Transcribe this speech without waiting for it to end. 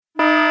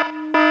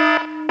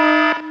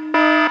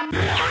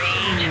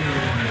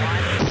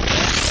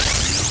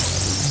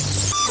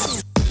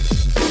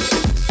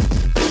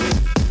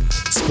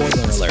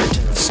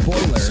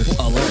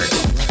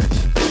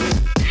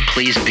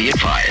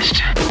advised.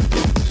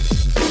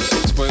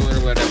 Spoiler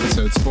alert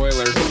episode.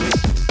 Spoiler.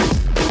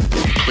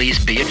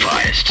 Please be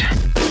advised.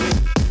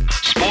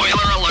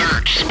 Spoiler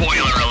alert!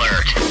 Spoiler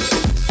alert!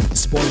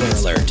 Spoiler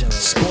alert.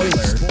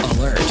 Spoiler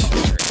alert.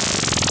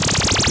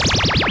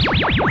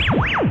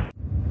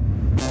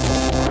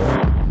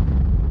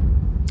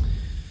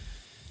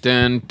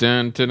 Dun,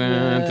 dun, dun,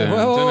 dun, dun,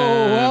 Whoa,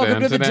 dun, welcome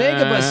dun, to the dun,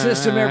 Dagobah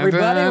system,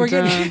 everybody.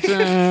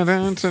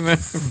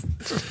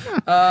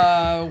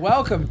 We're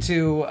welcome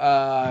to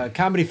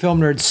Comedy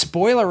Film Nerd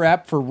Spoiler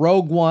Rep for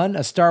Rogue One,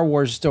 a Star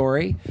Wars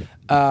story.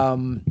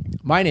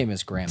 My name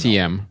is Graham.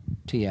 TM.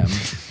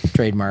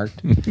 Trademarked.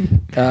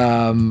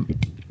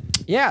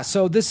 Yeah,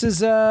 so this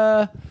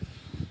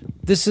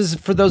is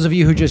for those of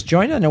you who just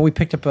joined. I know we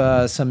picked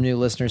up some new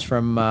listeners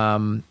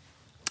from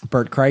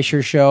Bert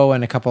Kreischer's show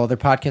and a couple other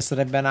podcasts that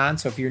I've been on.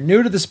 So if you're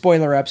new to the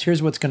spoiler reps,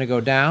 here's what's going to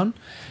go down.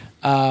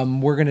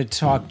 We're going to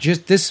talk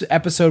just this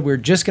episode. We're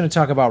just going to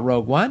talk about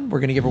Rogue One. We're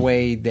going to give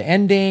away the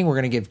ending. We're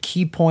going to give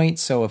key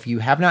points. So if you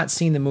have not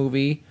seen the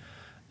movie,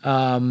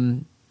 we're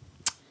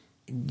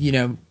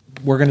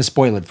going to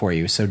spoil it for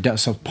you. So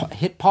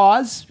hit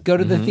pause, go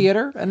to the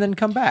theater, and then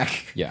come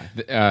back. Yeah,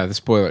 the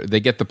spoiler. They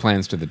get the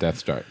plans to the Death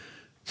Star.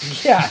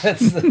 Yeah,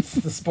 that's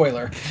the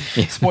spoiler.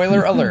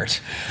 Spoiler alert.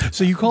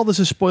 So you call this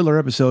a spoiler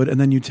episode, and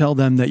then you tell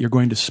them that you're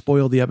going to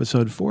spoil the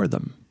episode for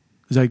them.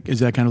 Is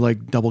that kind of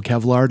like double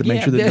Kevlar to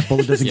make sure that the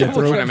bullet doesn't get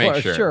through? Wanna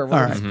make sure. Sure,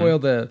 we'll spoil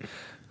the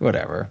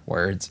whatever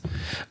words.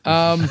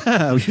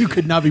 You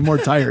could not be more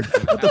tired.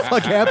 What the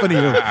fuck happened to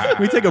you?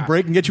 Can we take a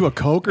break and get you a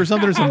Coke or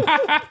something? Or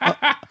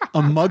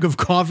a mug of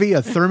coffee,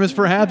 a thermos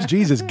perhaps?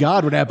 Jesus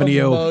God, what happened to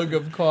you? A mug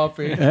of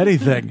coffee.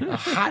 Anything. A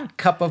hot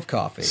cup of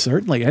coffee.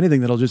 Certainly,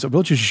 anything we'll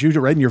just shoot it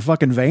right in your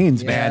fucking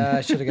veins, man. Yeah,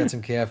 I should have got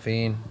some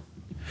caffeine.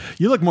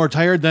 You look more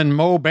tired than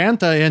Mo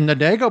Banta in the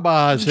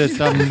Dagobah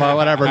system,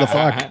 whatever the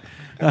fuck.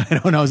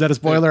 I don't know. Is that a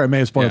spoiler? I may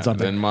have spoiled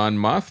something. Then Mon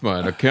Mothma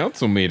at a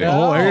council meeting.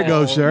 Oh, there you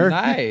go, sir.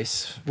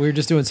 Nice. We were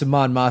just doing some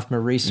Mon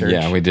Mothma research.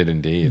 Yeah, we did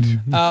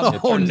indeed.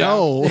 Turns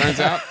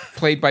out,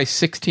 played by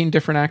 16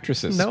 different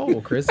actresses.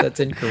 No, Chris, that's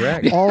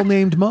incorrect. All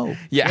named Mo.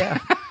 Yeah.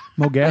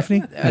 Mo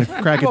Gaffney? And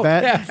a crack at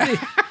bat?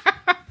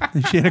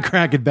 She had a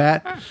crack at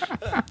bat.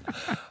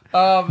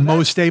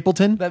 Mo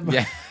Stapleton?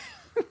 Yeah.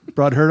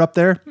 Brought her up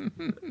there.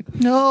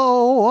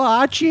 No,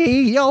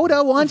 Archie,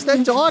 Yoda wants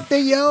to talk to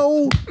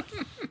you.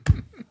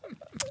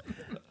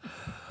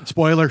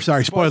 Spoiler.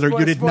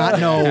 You did not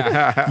know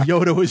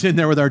Yoda was in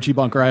there with Archie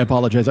Bunker. I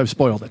apologize. I've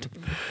spoiled it.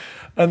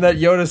 And that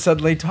Yoda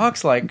suddenly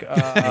talks like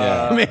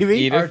maybe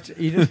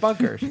Edith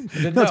Bunker.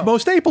 That's Mo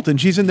Stapleton.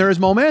 She's in there as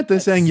Mo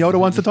Mantis saying Yoda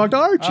wants to talk to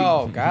Archie.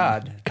 Oh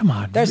God! Come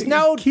on. There's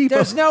no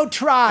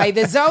try.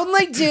 There's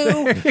only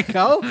do. There you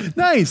go.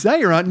 Nice. Now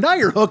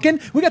you're hooking.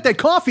 We got that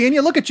coffee in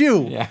you. Look at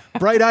you. Yeah.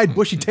 Bright-eyed,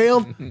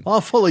 bushy-tailed,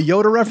 all full of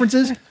Yoda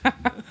references.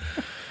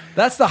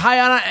 That's the high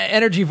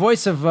energy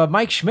voice of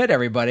Mike Schmidt.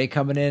 Everybody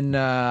coming in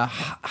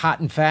hot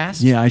and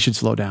fast. Yeah, I should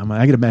slow down.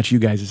 I got to match you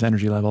guys'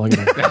 energy level. Let's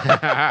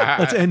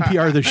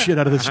NPR the shit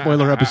out of this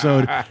spoiler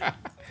episode.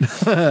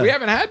 We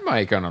haven't had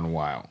Mike on in a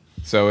while.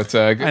 So it's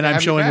good. And I'm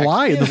showing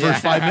why in the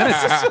first 5 minutes.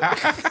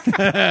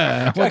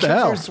 What the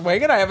hell?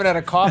 Swinging. I haven't had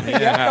a coffee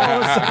yet.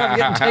 All of a sudden I'm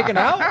getting taken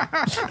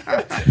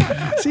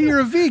out. See, you're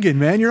a vegan,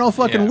 man. You're all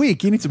fucking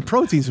weak. You need some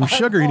protein, some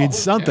sugar. You need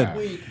something.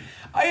 Yeah.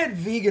 I had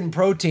vegan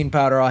protein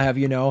powder, I'll have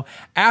you know,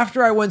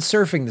 after I went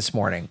surfing this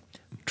morning.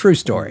 True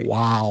story.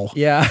 Wow.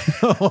 Yeah.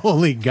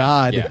 Holy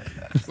God. Yeah.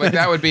 Like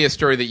that would be a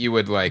story that you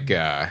would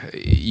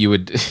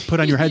put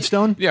on your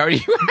headstone? Yeah.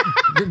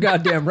 You're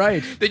goddamn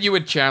right. That you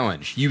would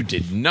challenge. You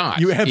did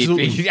not. You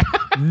absolutely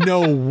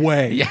no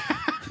way. Yeah.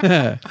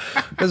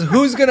 Because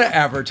who's going to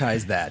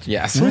advertise that?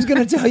 Yes. Who's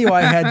going to tell you I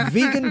had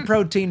vegan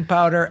protein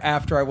powder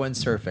after I went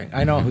surfing?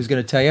 I know who's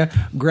going to tell you.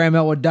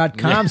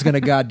 GrahamElwood.com's going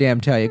to goddamn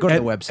tell you. Go to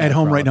the website. At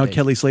home right now,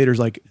 Kelly Slater's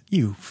like,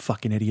 you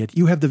fucking idiot.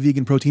 You have the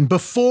vegan protein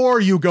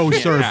before you go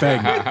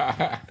surfing.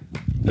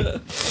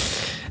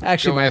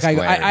 Actually, Mike,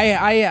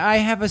 I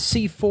have a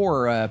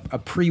C4, a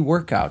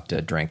pre-workout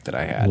drink that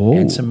I had. Whoa.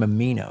 And some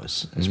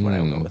aminos is what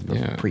I went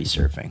with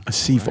pre-surfing. A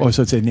C4. Oh,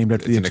 so it's named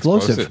after the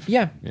explosive.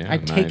 Yeah, I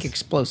take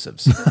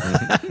explosives.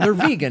 They're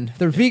vegan.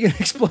 They're vegan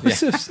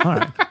explosives. All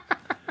right.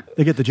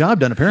 They get the job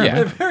done,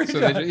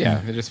 apparently. Yeah,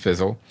 they just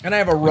fizzle. And I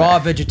have a raw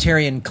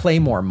vegetarian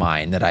Claymore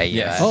mine that I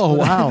oh,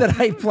 wow. that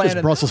I planted.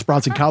 Just Brussels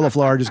sprouts and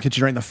cauliflower just hit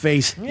you right in the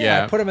face.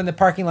 Yeah, I put them in the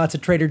parking lots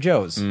of Trader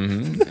Joe's.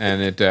 Mm-hmm.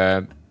 And it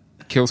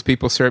kills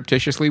people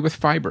surreptitiously with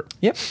fiber.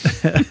 Yep.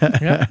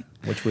 Yep.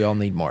 Which we all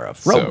need more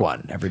of. Rogue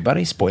One,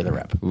 everybody. Spoiler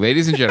rep.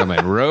 Ladies and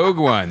gentlemen, Rogue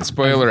One,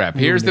 spoiler rep.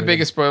 Here's the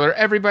biggest spoiler.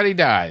 Everybody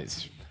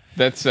dies.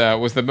 That's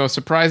was the most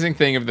surprising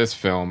thing of this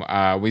film.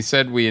 We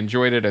said we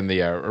enjoyed it in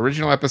the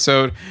original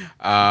episode.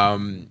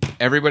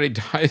 Everybody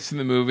dies in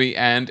the movie,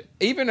 and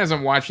even as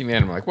I'm watching the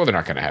end, I'm like, well, they're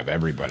not going to have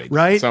everybody.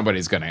 Right?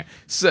 Somebody's going to.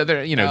 So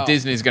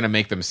Disney's going to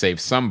make them save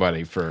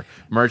somebody for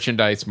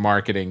merchandise,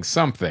 marketing,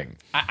 something.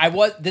 I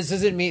was. This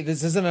isn't me.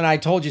 This isn't an I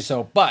told you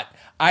so. But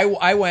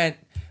I went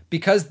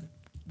because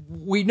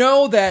we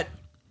know that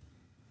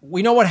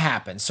we know what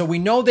happens. So we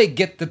know they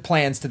get the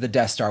plans to the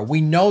Death Star.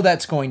 We know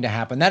that's going to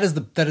happen. That is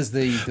the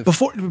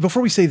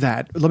Before we say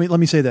that, let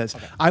me say this.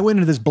 Okay. I went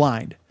into this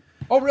blind.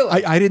 Oh,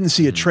 really? I didn't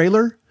see a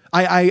trailer.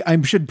 I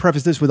should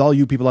preface this with all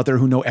you people out there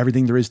who know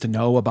everything there is to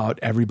know about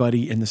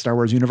everybody in the Star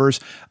Wars universe.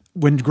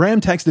 When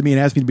Graham texted me and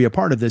asked me to be a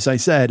part of this, I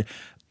said,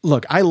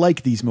 look, I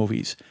like these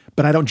movies,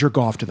 but I don't jerk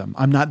off to them.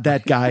 I'm not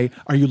that guy.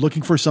 Are you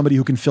looking for somebody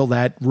who can fill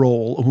that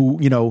role, who,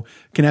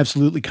 can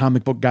absolutely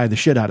comic book guy the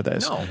shit out of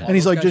this? No, and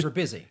he's like, we're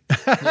busy.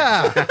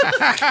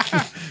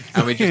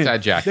 And we just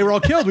had Jack. They were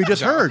all killed. We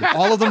just heard.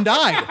 All of them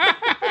died.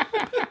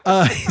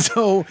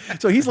 So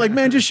he's like,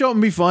 man, just show up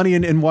and be funny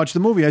and watch the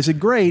movie. I said,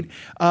 great.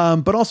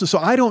 But also, so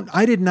I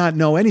did not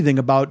know anything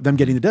about them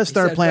getting the Death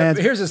Star plans.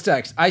 Here's his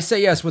text. I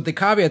say yes with the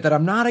caveat that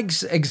I'm not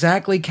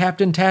exactly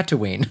Captain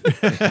Tatooine.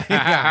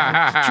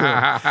 Yeah,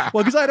 true.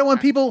 Well, because I don't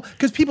want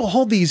because people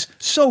hold these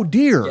so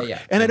dear. Yeah.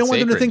 And I don't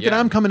want them to think that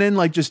I'm coming in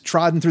like just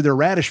trotting through their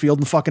radish field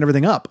and fucking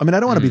everything up. I mean, I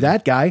don't want to be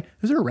that guy.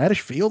 Is there a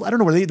radish field? I don't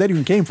know where that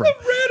even came from.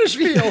 Radish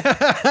field.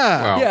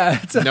 Well,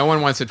 no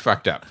one wants it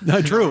fucked up.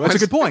 No, true. That's a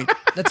good point.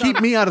 Keep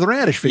me out of the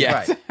radish field. Yeah.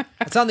 Right.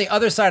 It's on the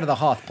other side of the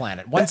Hoth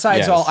planet. One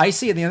side's all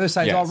icy and the other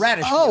side's all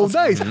radish fields. Oh,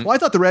 nice. Mm-hmm. Well, I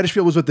thought the radish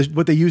field was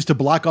what they used to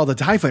block all the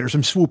TIE fighters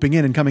from swooping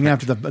in and coming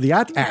after the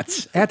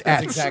AT-ATs.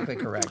 That's exactly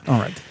correct. All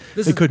right.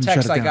 This is the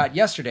text I got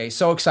yesterday.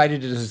 So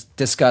excited to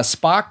discuss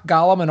Spock,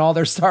 Gollum, and all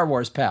their Star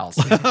Wars pals.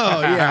 Oh,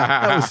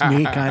 yeah. That was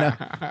me, kind of.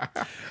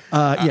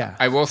 Yeah.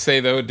 I will say,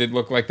 though, it did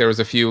look like there was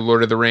a few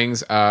Lord of the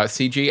Rings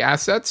CG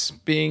assets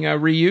being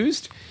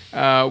reused.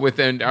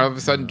 Within all of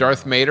a sudden,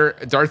 Darth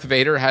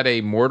Vader had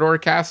a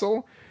Mordor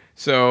castle.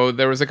 So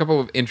there was a couple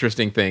of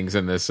interesting things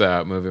in this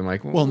movie. I'm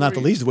like, well, not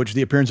the least of which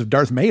the appearance of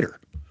Darth Vader.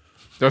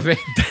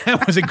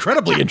 That was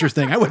incredibly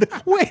interesting.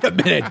 Wait a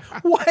minute.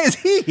 Why is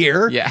he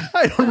here? Yeah.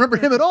 I don't remember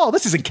him at all.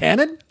 This isn't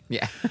canon.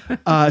 Yeah.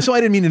 So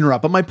I didn't mean to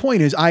interrupt, but my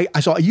point is, I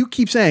saw you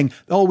keep saying,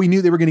 "Oh, we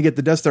knew they were going to get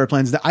the Death Star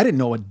plans." I didn't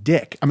know a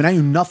dick. I mean, I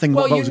knew nothing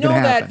about what was going to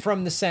happen. Well, you know that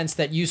from the sense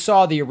that you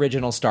saw the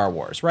original Star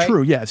Wars, right?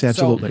 True. Yes,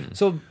 absolutely.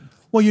 So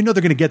well, you know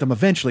they're going to get them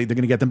eventually. They're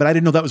going to get them, but I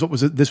didn't know that was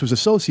what this was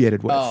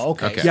associated with. Oh,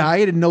 okay. Yeah, I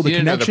didn't know the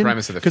didn't know the connection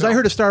premise of the because I film.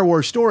 heard a Star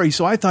Wars story,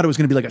 so I thought it was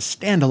going to be like a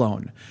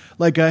standalone.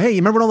 Like, hey, you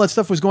remember when all that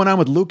stuff was going on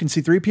with Luke and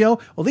C-3PO?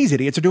 Well, these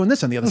idiots are doing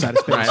this on the other side of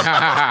space.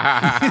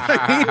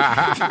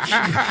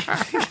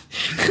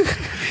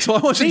 So I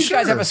wasn't these sure.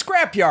 guys have a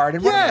scrapyard,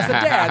 and one's the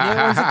dad, the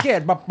other one's the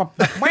kid. Right?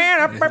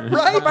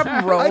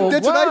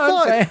 That's what I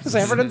thought.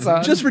 Sanford and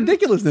Son. Just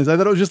ridiculousness. I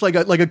thought it was just like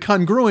a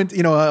congruent,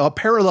 a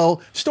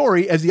parallel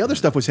story as the other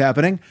stuff was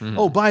happening. Mm-hmm.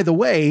 Oh, by the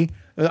way,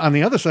 on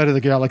the other side of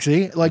the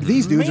galaxy, like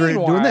these dudes are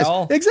doing this.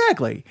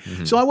 Exactly.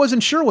 Mm-hmm. So I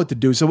wasn't sure what to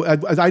do. So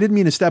I didn't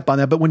mean to step on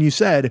that. But when you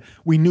said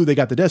we knew they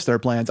got the Death Star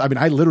plans, I mean,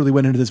 I literally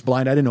went into this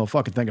blind. I didn't know a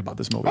fucking thing about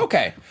this movie.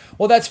 Okay.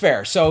 Well, that's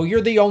fair. So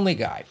you're the only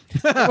guy.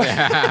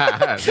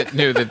 that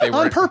knew that they were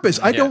On purpose.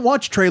 I don't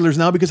watch trailers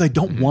now because I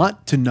don't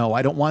want to know.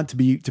 I don't want to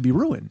be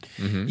ruined.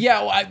 Mm-hmm.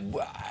 Yeah.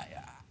 Well,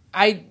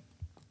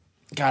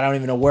 God, I don't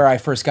even know where I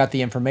first got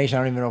the information.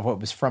 I don't even know if it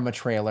was from a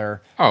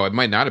trailer. Oh, it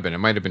might not have been. It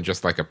might have been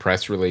just like a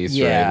press release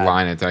or a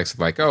line of text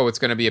like, oh, it's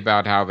going to be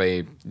about how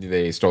they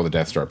stole the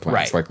Death Star plans.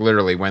 Right. Like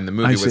literally when the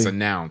movie was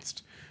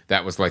announced,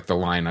 that was like the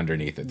line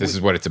underneath it. This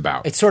is what it's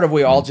about. It's sort of,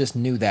 we all just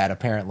knew that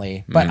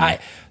apparently. But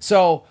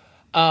so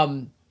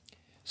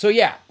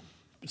yeah.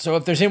 So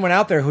if there's anyone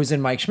out there who's in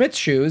Mike Schmidt's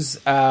shoes,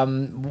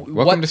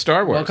 welcome to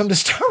Star Wars. Welcome to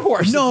Star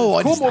Wars. No,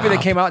 it's a cool movie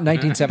that came out in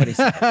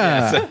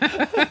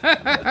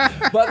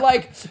 1977. But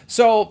like,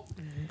 so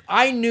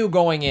I knew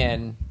going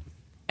in,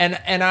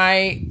 and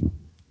I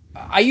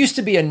used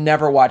to be a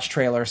never watch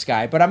trailers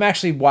guy, but I'm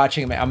actually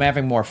watching them. I'm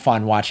having more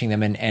fun watching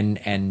them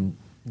and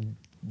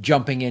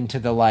jumping into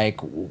the like,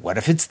 what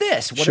if it's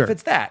this? What if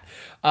it's that?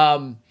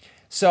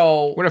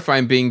 So what if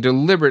I'm being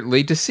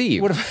deliberately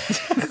deceived?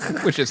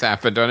 Which has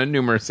happened on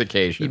numerous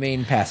occasions. You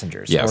mean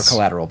Passengers Yes. or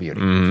Collateral Beauty?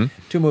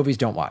 Mm-hmm. 2 movies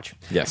don't watch.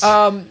 Yes.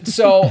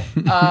 So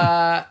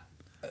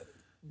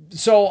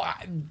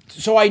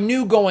I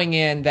knew going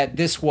in that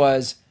this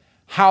was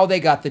how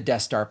they got the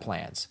Death Star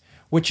plans,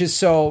 which is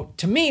to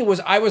me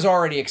I was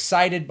already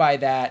excited by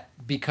that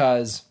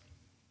because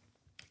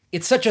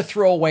it's such a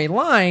throwaway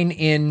line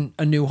in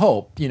A New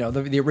Hope,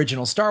 the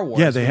original Star Wars.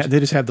 Yeah, they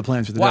just have the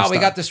plans for the Death Star. We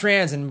got the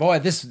strands, and boy,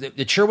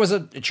 it sure was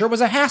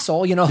a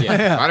hassle,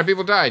 Yeah. A lot of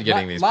people died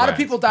getting these. A lot plans. of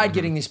people died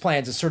getting these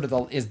plans. Is sort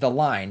of is the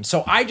line.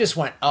 So I just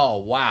went, oh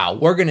wow,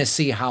 we're going to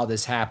see how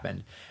this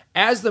happened.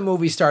 As the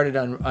movie started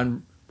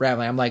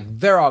unraveling, I'm like,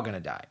 they're all going to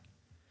die.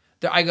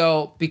 I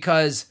go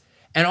because,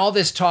 and all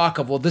this talk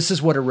of, well, this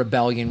is what a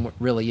rebellion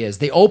really is.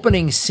 The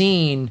opening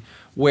scene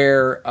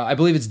where I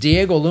believe it's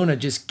Diego Luna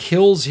just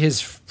kills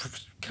his.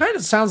 Kind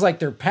of sounds like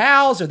they're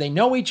pals or they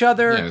know each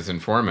other. Yeah, his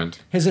informant.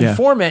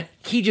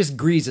 He just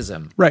greases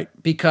him. Right.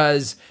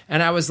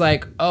 And I was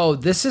like, oh,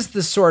 this is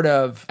the sort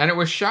of... And it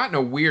was shot in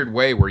a weird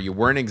way where you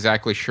weren't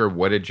exactly sure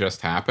what had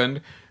just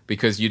happened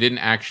because you didn't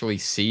actually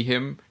see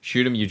him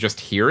shoot him, you just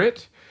hear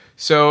it.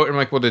 So I'm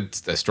like, well, did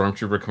a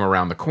stormtrooper come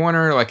around the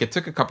corner? Like, it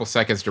took a couple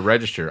seconds to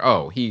register.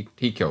 Oh, he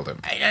killed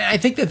him. I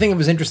think the thing that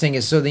was interesting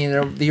is, so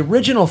the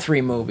original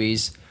 3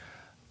 movies...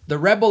 the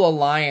Rebel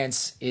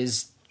Alliance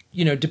is,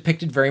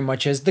 depicted very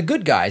much as the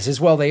good guys, as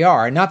well they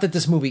are. Not that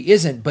this movie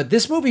isn't, but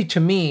this movie to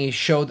me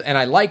showed, and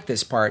I like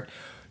this part,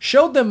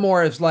 showed them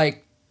more as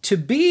like, to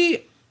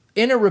be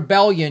in a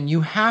rebellion,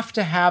 you have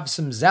to have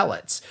some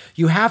zealots.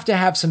 You have to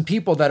have some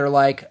people that are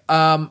like,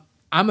 I'm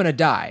going to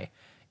die.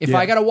 If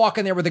I got to walk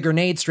in there with a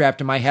grenade strapped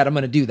to my head, I'm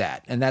going to do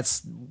that. And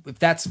if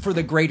that's for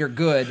the greater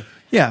good.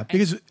 Yeah,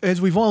 because as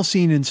we've all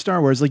seen in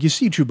Star Wars, like you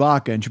see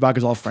Chewbacca, and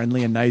Chewbacca's all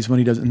friendly and nice when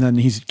he does, and then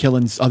he's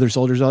killing other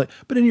soldiers.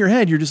 But in your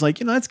head, you're just like,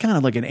 that's kind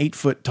of like an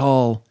 8-foot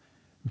tall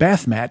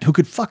bath mat who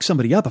could fuck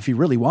somebody up if he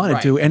really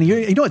wanted to. And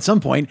at some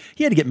point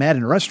he had to get mad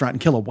in a restaurant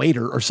and kill a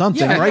waiter or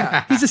something, right?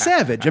 Yeah. He's a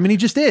savage. I mean, he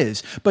just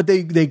is. But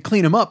they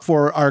clean him up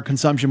for our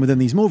consumption within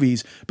these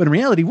movies. But in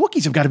reality,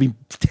 Wookiees have got to be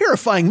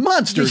terrifying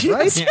monsters,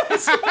 right?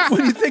 Yes.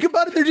 When you think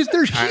about it,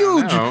 they're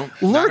huge,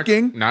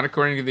 lurking. Not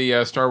according to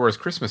the Star Wars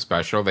Christmas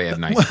special. They had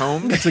nice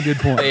homes. That's a good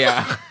point.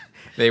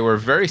 They were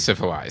very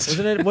civilized.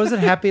 Was it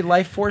Happy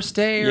Life Force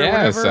Day or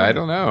yes, whatever? I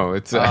don't know.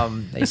 It's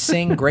they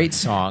sing great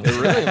songs.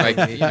 They're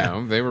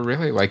really they were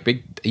really like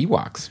big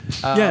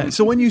Ewoks.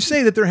 So when you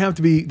say that there has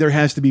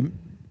to be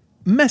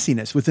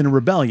messiness within a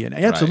rebellion,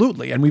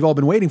 absolutely, and we've all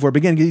been waiting for it. But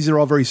again, these are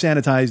all very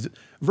sanitized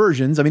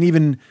versions. I mean,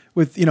 even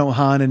with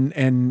Han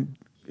and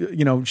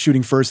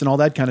shooting first and all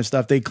that kind of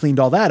stuff, they cleaned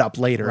all that up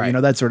later. Right.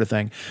 That sort of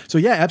thing. So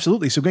yeah,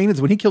 absolutely. So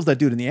when he kills that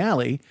dude in the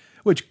alley.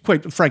 Which,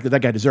 quite frankly,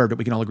 that guy deserved it.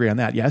 We can all agree on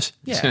that, yes?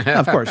 Yeah.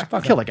 Of course.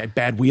 Kill that guy.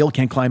 Bad wheel,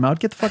 can't climb out.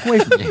 Get the fuck away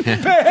from me.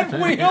 Bad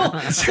wheel.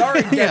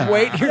 Sorry, dead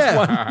weight. Here's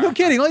one. No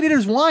kidding. All he did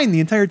was whine the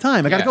entire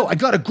time. I gotta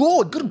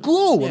go.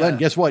 Well, then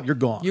guess what? You're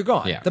gone. You're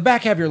gone. Yeah. The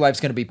back half of your life's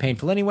going to be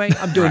painful anyway.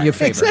 I'm doing you a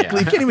favor. Exactly.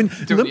 You can't even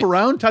limp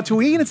around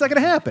Tatooine. It's not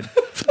going to happen.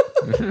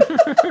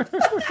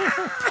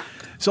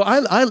 So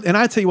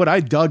I tell you what, I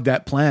dug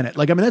that planet.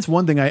 Like, I mean, that's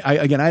one thing.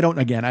 I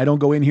don't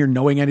go in here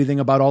knowing anything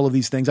about all of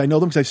these things. I know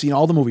them because I've seen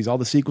all the movies, all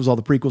the sequels, all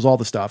the prequels, all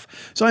the stuff.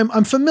 So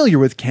I'm familiar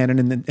with canon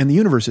and the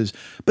universes,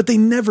 but they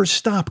never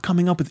stop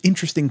coming up with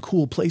interesting,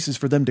 cool places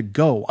for them to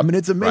go. I mean,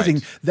 it's amazing.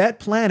 Right. That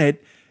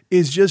planet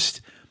is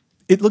just.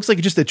 It looks like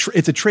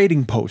it's a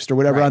trading post or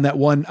whatever on that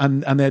one on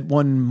that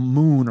one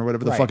moon or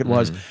whatever the fuck it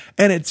was,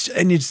 and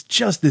it's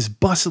just this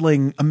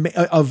bustling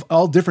of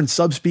all different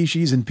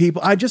subspecies and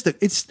people. It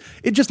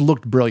just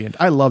looked brilliant.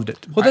 I loved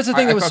it. Well, that's the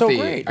thing that was so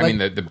great. I mean,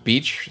 the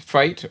beach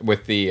fight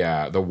with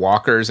the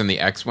walkers and the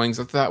X-wings,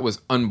 I thought that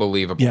was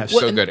unbelievable. Yes.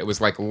 So good. It was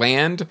like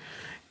land,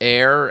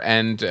 air,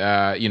 and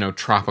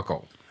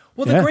tropical.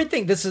 Well, the great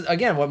thing, this is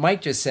again what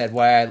Mike just said.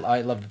 Why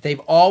I love it. They've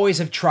always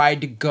have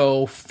tried to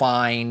go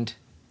find.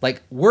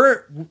 Like,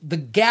 the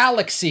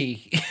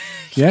galaxy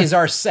is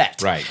our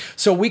set. Right.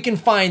 So we can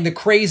find the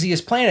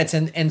craziest planets.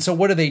 And so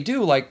what do they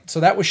do? Like, so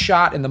that was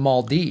shot in the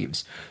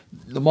Maldives.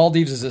 The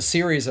Maldives is a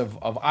series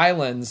of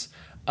islands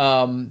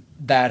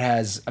that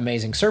has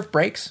amazing surf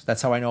breaks.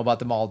 That's how I know about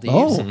the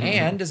Maldives.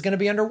 And is going to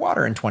be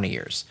underwater in 20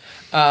 years.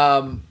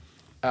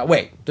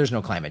 Wait, there's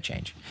no climate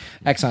change.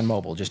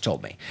 ExxonMobil just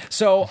told me.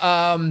 So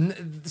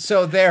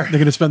they're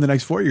going to spend the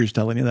next 4 years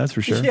telling you, that's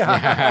for sure.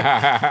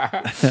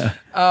 Yeah.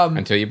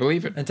 Until you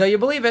believe it. Until you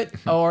believe it,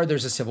 or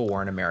there's a civil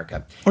war in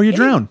America. Or you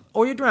drown.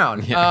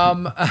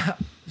 Yeah.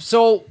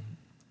 So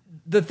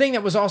the thing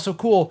that was also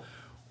cool,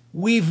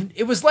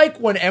 it was like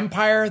when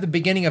Empire, the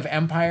beginning of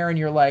Empire, and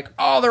you're like,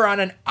 oh, they're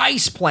on an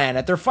ice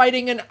planet. They're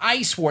fighting an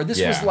ice war.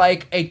 This was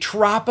like a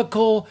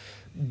tropical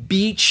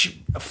beach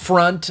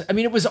front. I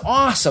mean, it was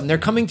awesome. They're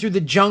coming through the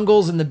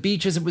jungles and the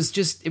beaches. It was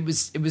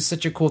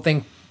such a cool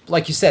thing.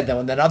 Like you said, though,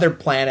 on that other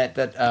planet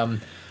that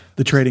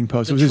the trading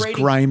post. It was just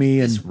grimy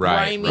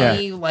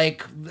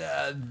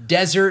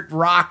desert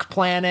rock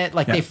planet.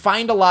 Like they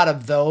find a lot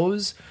of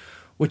those,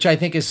 which I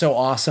think is so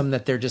awesome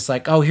that they're just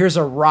like, oh, here's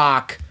a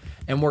rock,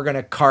 and we're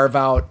gonna carve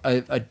out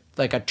a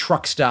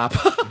truck stop.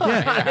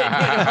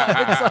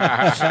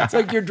 It's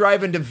like you're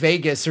driving to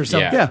Vegas or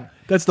something. Yeah.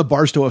 That's the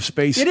Barstow of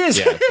space. It is.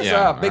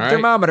 Yeah. Big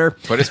thermometer.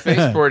 Put a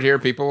spaceport here.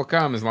 People will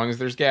come as long as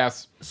there's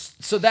gas.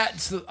 So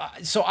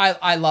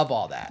I love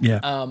all that. Yeah.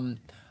 And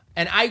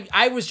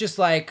I was just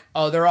like,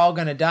 oh, they're all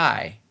going to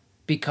die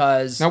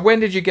because. Now, when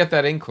did you get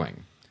that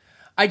inkling?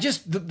 I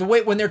just, the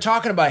way, when they're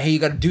talking about, hey, you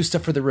got to do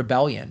stuff for the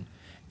rebellion.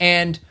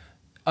 And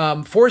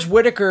Forrest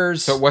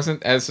Whitaker's. So it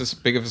wasn't as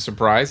big of a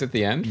surprise at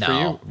the end for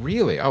you?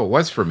 Really? Oh, it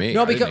was for me.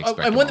 No, because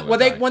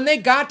when they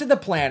got to the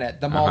planet,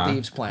 the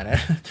Maldives planet,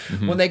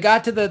 when they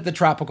got to the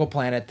tropical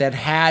planet that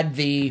had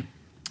the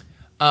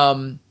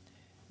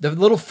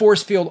little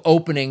force field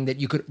opening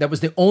that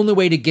was the only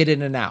way to get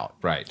in and out.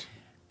 Right.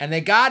 And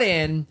they got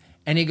in,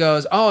 and he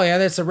goes, oh, yeah,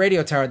 that's a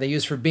radio tower they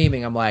use for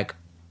beaming. I'm like,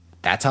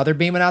 that's how they're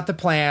beaming out the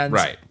plans.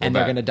 Right. And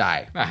they're going to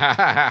die.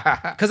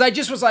 Because I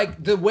just was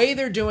like, the way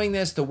they're doing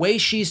this, the way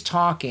she's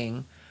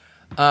talking,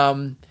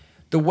 the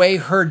way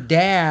her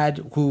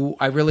dad, who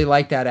I really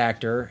like that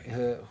actor,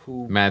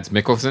 who Mads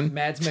Mikkelsen.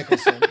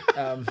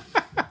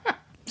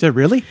 Is it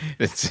really?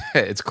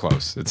 It's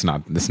close. It's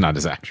not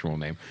his actual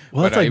name.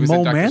 Well, that's like he was in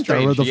Mo Doctor Mantha, or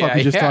Strange. the fuck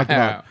we just talked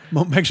about.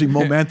 Actually,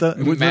 Mo Mantha.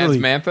 Mads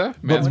Mantha?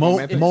 But Mo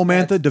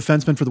Mantha,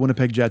 defenseman for the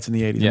Winnipeg Jets in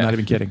the 80s. I'm not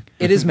even kidding.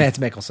 It is Mads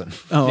Mikkelsen.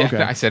 Oh, okay.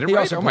 Yeah, I said it He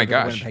right. also Oh my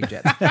played for gosh. the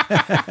Winnipeg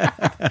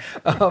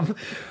Jets.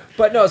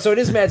 But no, so it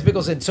is Mads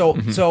Mikkelsen.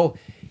 So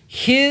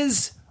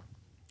his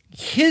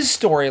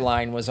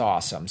storyline was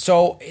awesome.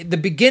 So the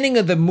beginning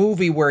of the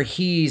movie where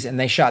and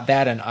they shot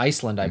that in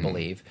Iceland, I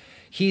believe.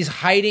 He's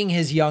hiding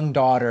his young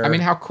daughter. I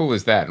mean, how cool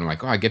is that? I'm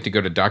like, I get to go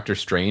to Doctor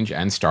Strange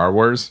and Star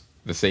Wars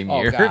the same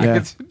year. God.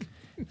 Yeah.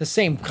 The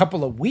same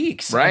couple of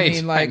weeks. Right. I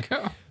mean, I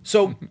know.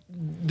 so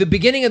the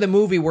beginning of the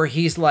movie where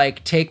he's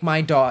like, take my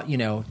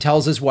daughter,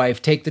 tells his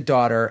wife, take the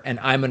daughter, and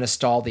I'm going to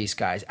stall these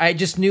guys. I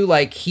just knew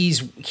like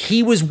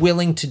he was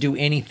willing to do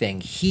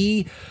anything.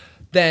 He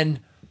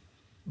then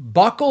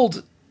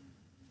buckled.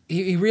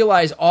 He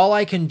realized all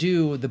I can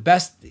do,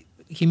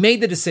 he made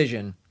the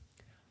decision.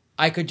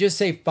 I could just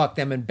say fuck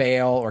them and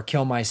bail or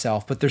kill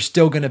myself, but they're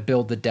still going to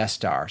build the Death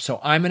Star. So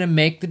I'm going to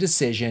make the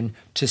decision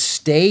to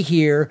stay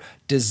here,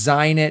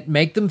 design it,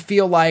 make them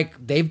feel like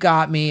they've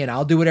got me and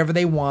I'll do whatever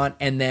they want,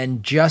 and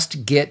then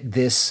just get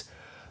this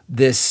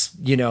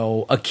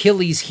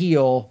Achilles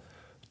heel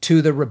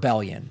to the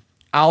rebellion.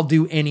 I'll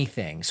do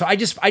anything. So I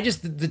just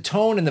the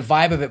tone and the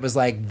vibe of it was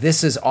like,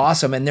 this is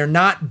awesome. And they're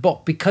not,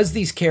 because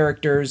these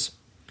characters,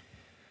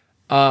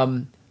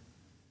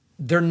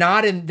 they're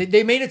not in.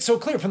 They made it so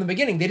clear from the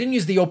beginning. They didn't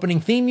use the opening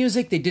theme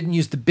music. They didn't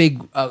use the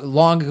big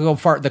long ago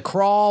the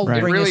crawl. Right.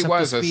 Bring It us up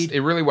to speed.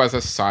 It really was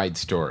a side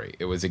story.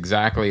 It was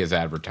exactly as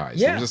advertised.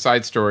 Yeah. It was a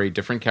side story,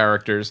 different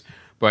characters.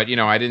 But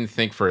I didn't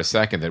think for a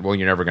second that you're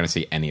never going to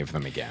see any of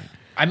them again.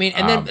 I mean,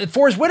 and then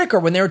Forrest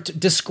Whitaker, when they're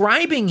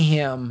describing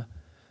him,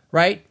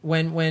 right?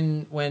 When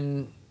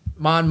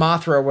Mon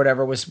Mothra or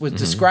whatever was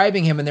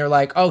describing him, and they're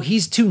like, "Oh,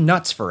 he's too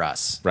nuts for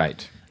us."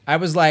 Right. I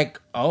was like,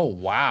 "Oh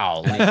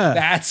wow, like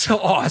that's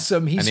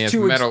awesome." He's And he has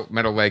too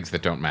metal legs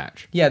that don't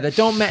match. Yeah, that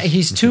don't match.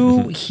 He's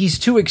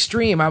too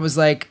extreme. I was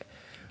like,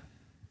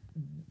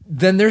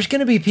 then there's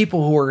going to be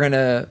people who are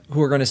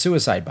going to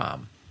suicide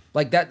bomb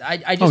like that.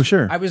 I just,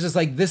 sure. I was just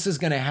like, this is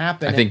going to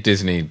happen. I think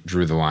Disney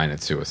drew the line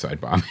at suicide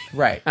bombing.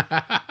 right,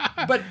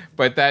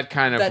 but That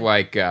kind of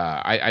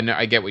I know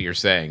I get what you're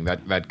saying.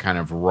 That kind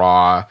of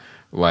raw,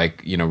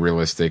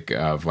 realistic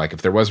of like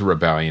if there was a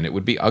rebellion, it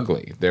would be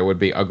ugly. There would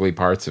be ugly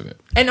parts of it.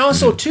 and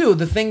also too,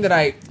 the thing that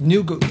I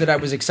knew that I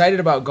was excited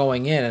about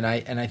going in, and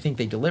I think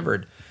they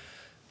delivered.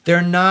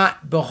 They're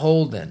not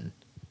beholden.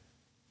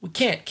 We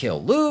can't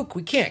kill Luke.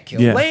 We can't kill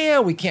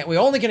Leia. We're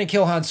only going to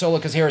kill Han Solo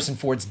because Harrison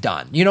Ford's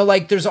done.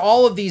 Like there's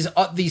all of these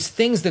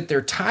things that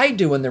they're tied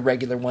to in the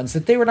regular ones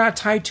that they were not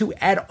tied to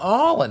at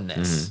all in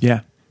this.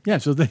 Yeah. Yeah,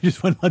 so they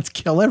just went, let's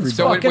kill everybody.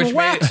 So Fucking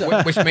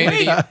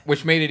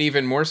which made it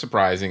even more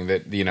surprising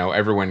that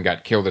everyone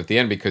got killed at the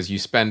end, because you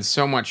spend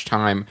so much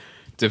time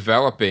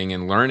developing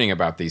and learning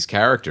about these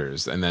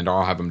characters, and then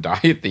all have them die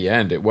at the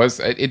end.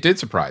 It did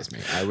surprise me.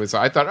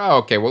 I thought, oh,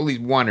 okay, well, at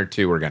least one or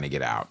two are going to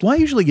get out. Well, I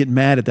usually get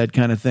mad at that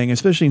kind of thing,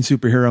 especially in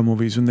superhero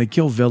movies when they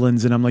kill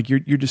villains, and I'm like, you're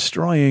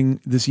destroying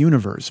this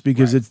universe,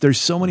 because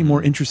there's so many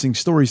more interesting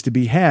stories to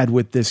be had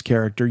with this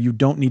character. You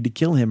don't need to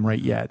kill him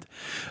right yet.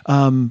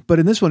 But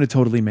in this one, it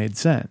totally made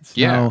sense.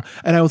 Yeah.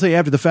 And I will tell you,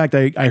 after the fact,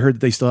 I heard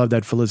that they still have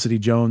that Felicity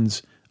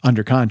Jones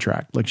under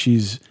contract. Like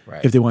she's,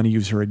 if they want to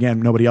use her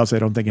again, nobody else I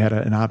don't think had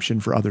an option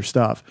for other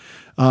stuff.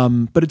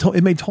 But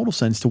it made total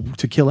sense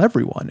to kill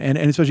everyone. And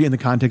especially in the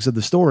context of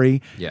the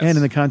story and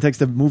in the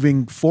context of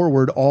moving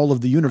forward all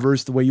of the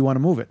universe the way you want to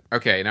move it.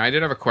 Okay, now I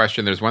did have a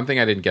question. There's one thing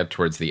I didn't get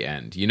towards the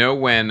end.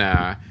 When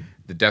the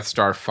Death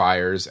Star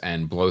fires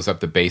and blows up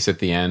the base at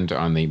the end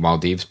on the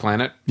Maldives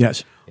planet?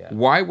 Yes.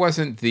 Why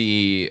wasn't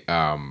the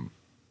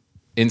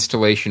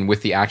installation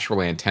with the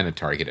actual antenna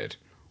targeted?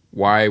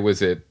 Why was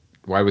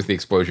the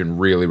explosion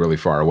really, really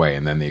far away,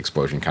 and then the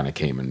explosion kind of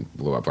came and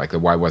blew up? Like,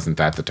 why wasn't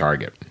that the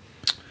target?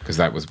 Because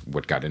that was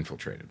what got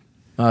infiltrated.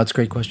 That's a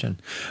great question.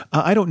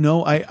 I don't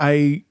know.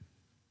 I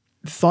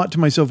thought to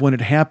myself when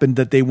it happened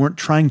that they weren't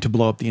trying to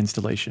blow up the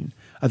installation.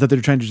 I thought they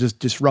were trying to just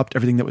disrupt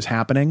everything that was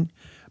happening.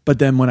 But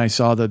then when I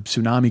saw the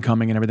tsunami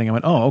coming and everything, I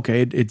went, oh,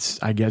 okay,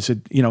 I guess it,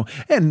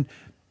 and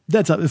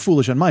that's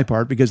foolish on my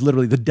part, because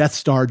literally the Death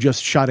Star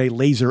just shot a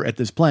laser at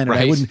this planet.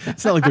 Right.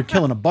 It's not like they're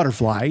killing a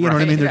butterfly. You know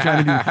what I mean? They're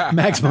trying to do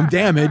maximum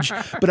damage.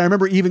 But I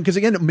remember because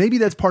again, maybe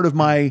that's part of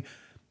my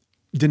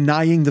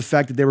denying the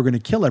fact that they were going to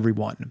kill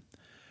everyone.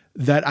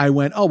 That I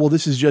went, oh, well,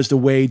 this is just a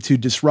way to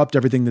disrupt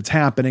everything that's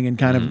happening and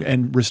kind of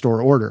and restore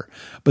order.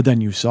 But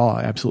then you saw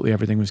absolutely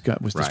everything was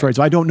destroyed.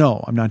 So I don't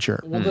know. I'm not sure.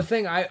 Well, the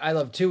thing I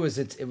love too is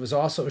it was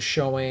also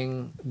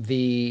showing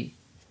the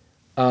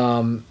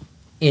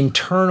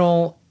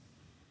internal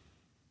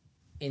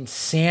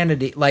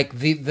insanity, like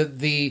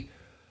the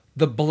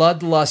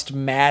bloodlust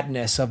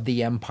madness of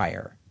the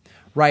Empire,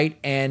 right?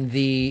 And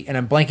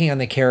I'm blanking on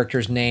the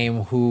character's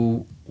name,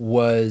 who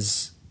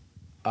was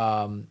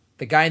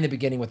the guy in the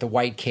beginning with the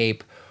white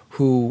cape,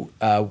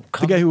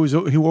 The guy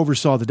who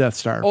oversaw the Death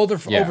Star.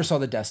 oversaw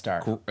the Death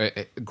Star.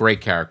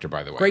 Great character,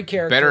 by the way. Great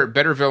character.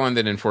 Better villain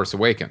than in Force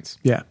Awakens.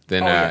 Yeah.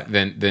 Than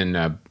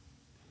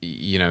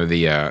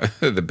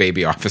the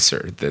baby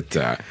officer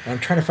that. I'm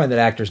trying to find that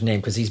actor's name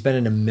because he's been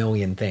in a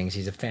million things.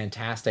 He's a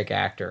fantastic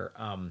actor.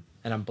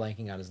 And I'm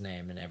blanking out his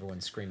name, and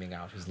everyone's screaming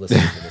out who's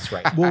listening to this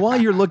right now. Well,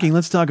 while you're looking,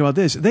 let's talk about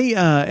this. They,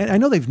 and I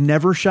know they've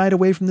never shied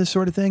away from this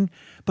sort of thing,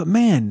 but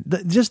man,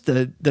 just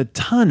the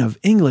ton of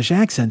English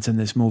accents in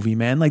this movie,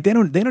 man. Like they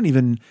don't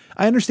even.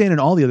 I understand in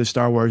all the other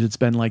Star Wars it's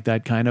been like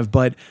that kind of,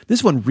 but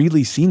this one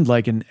really seemed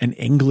like an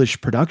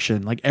English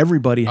production. Like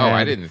everybody had. Oh,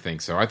 I didn't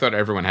think so. I thought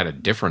everyone had a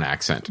different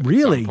accent.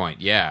 Really? At some point,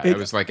 yeah. It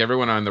was like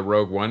everyone on the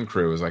Rogue One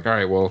crew was like, all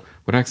right, well,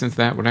 what accent's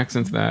that? What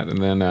accent's that?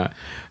 And then, I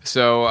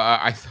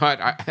thought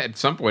at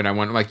some point I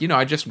went like,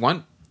 I just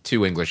want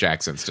two English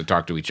accents to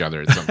talk to each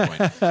other at some point.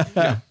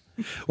 Yeah.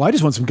 Well, I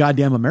just want some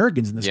goddamn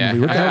Americans in this movie.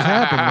 What the hell's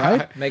happening,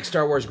 right? Make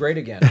Star Wars great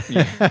again.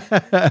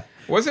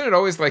 Wasn't it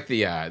always like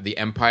the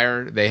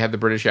Empire? They had the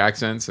British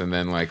accents, and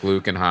then like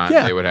Luke and Han,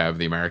 they would have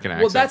the American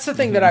accent. Well, that's the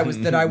thing that I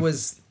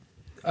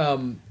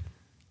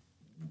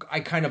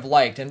kind of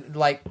liked, and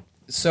like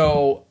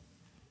so.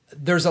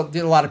 There's a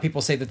lot of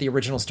people say that the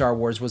original Star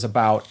Wars was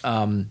about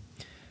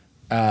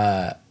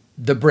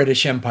the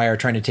British Empire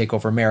trying to take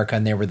over America,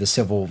 and they were the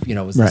civil,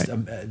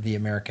 the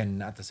American,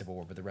 not the Civil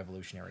War, but the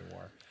Revolutionary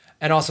War.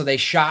 And also they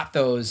shot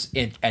those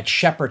at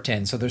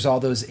Shepperton, so there's all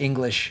those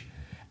English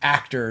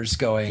actors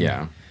going.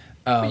 Yeah.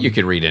 You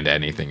could read into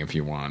anything if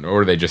you want,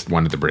 or they just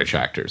wanted the British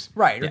actors.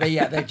 Right. Or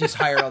they just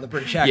hired all the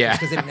British actors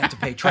because they didn't have to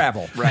pay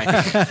travel.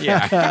 Right.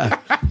 Yeah.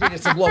 They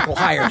did some local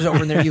hires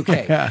over in their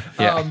UK.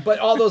 Yeah.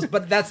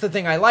 But that's the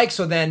thing I like.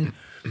 So then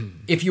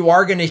if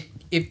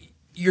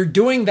you're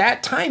doing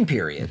that time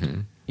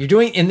period, you're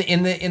doing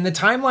in the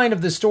timeline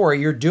of the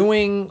story, you're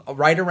doing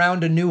right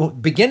around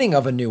beginning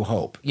of A New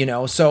Hope,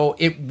 so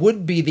it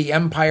would be the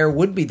Empire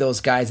would be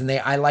those guys. And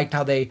I liked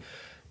how they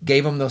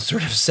gave them those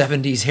sort of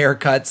 70s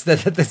haircuts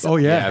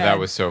that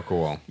was so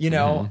cool.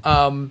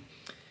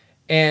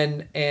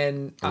 And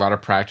a lot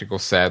of practical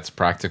sets,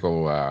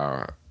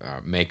 practical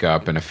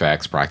makeup and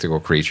effects, practical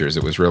creatures.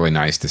 It was really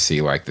nice to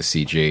see like the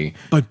CG.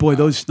 But boy,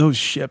 those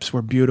ships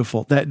were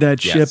beautiful. That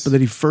ship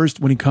that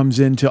when he comes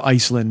into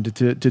Iceland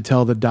to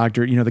tell the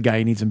doctor, the guy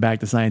who needs him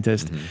back, the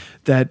scientist,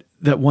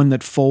 that one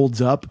that folds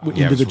up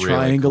into the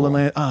triangle really cool. and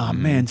land. Oh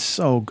man,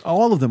 so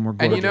all of them were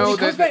gorgeous. And he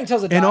comes back and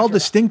tells the doctor, and all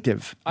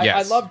distinctive.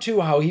 I love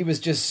too how he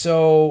was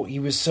so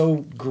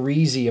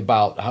greasy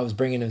about how he was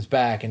bringing him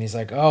back, and he's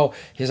like, oh,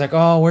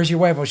 where's your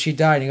wife? Oh, she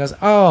died. And he goes,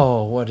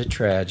 oh, what a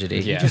tragedy.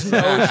 Yes. He just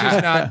knows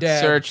she's not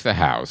dead. Search the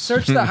house.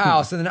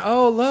 And then,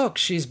 oh, look,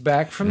 she's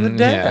back from the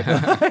dead.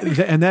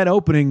 Yeah. And that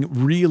opening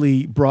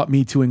really brought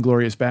me to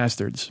Inglourious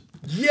Bastards.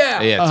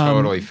 Yeah,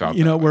 totally felt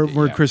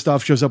where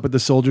Christoph shows up with the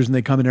soldiers and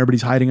they come and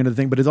everybody's hiding under the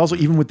thing. But it's also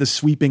even with the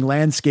sweeping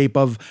landscape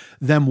of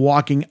them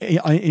walking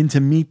in to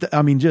meet.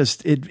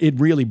 It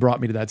really brought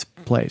me to that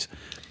place.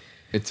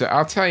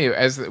 I'll tell you,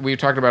 as we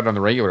talked about on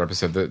the regular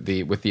episode,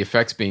 with the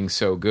effects being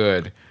so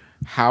good,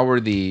 how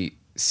are the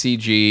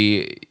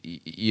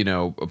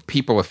CG,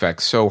 people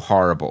effects so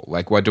horrible?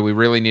 Like, what do we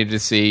really need to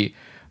see?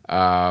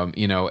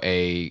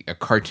 A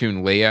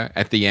cartoon Leia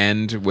at the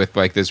end with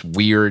like this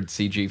weird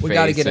CG face. We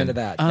got to get into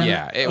that.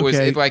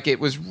 It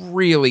was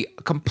really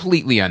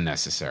completely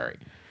unnecessary.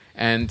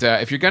 And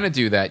if you're going to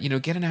do that,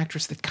 get an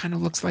actress that kind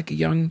of looks like a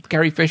young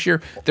Carrie Fisher.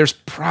 There's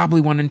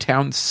probably one in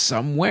town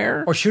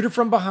somewhere. Or shoot her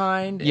from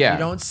behind and you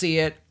don't see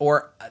it.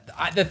 Or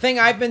the thing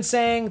I've been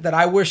saying that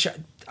I wish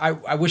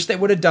they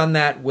would have done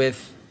that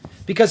with,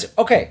 because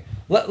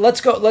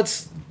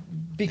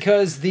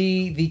because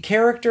the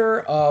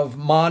character of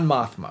Mon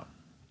Mothma,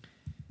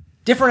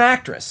 different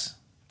actress.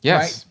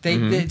 Yes.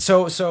 Right?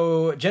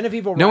 So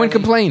Genevieve O'Reilly no one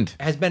complained.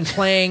 has been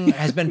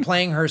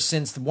playing her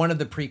since one of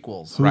the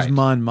prequels. Who's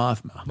Mon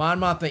Mothma? Mon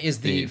Mothma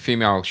is the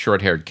female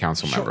short-haired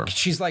council member.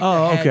 She's like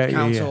the head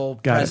council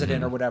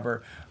president or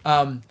whatever.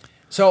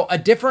 So a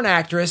different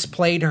actress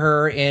played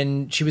her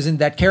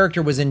that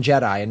character was in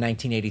Jedi in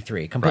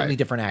 1983. Completely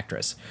different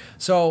actress.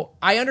 So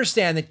I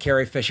understand that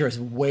Carrie Fisher is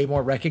way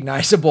more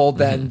recognizable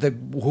than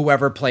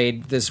whoever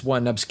played this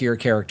one obscure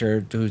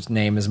character whose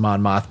name is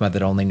Mon Mothma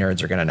that only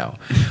nerds are going to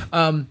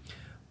know.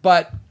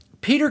 But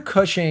Peter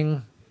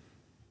Cushing,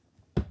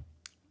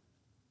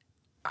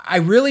 I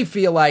really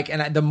feel like,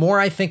 and the more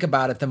I think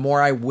about it, the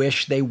more I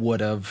wish they would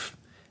have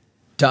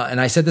done,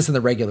 and I said this in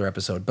the regular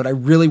episode, but I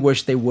really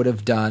wish they would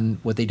have done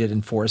what they did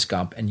in Forrest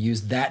Gump and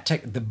used that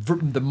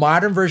the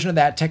modern version of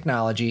that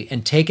technology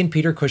and taken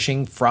Peter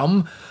Cushing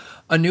from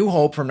A New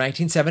Hope from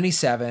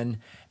 1977.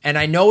 And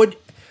I know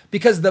it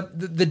because the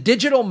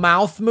digital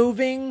mouth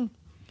moving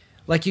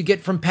like you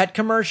get from pet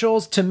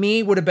commercials, to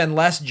me would have been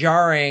less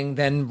jarring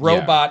than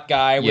robot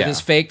guy with his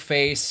fake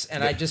face,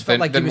 and I just felt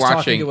like he was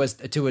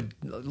talking to a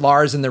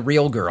Lars and the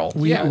Real Girl.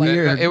 We're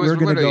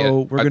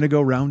gonna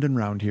go round and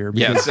round here.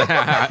 Because,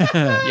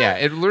 yeah,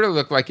 it literally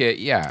looked like it.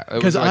 Yeah,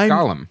 it was like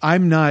Gollum.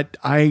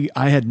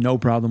 I had no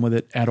problem with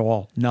it at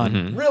all,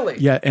 none. Really?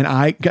 Yeah,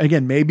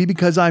 and maybe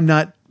because I'm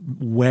not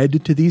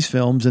wed to these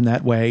films in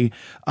that way.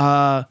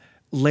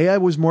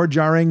 Leia was more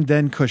jarring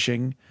than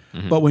Cushing.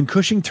 But when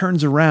Cushing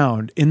turns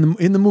around in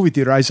the movie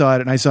theater, I saw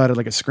it at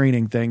like a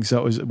screening thing, so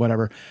it was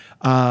whatever.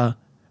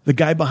 The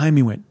guy behind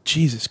me went,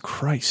 Jesus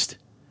Christ.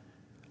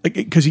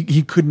 Because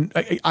he couldn't,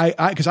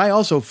 because I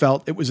also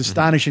felt it was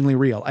astonishingly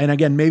real. And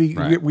again, maybe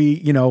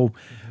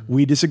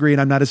we disagree,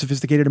 and I'm not as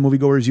sophisticated a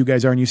moviegoer as you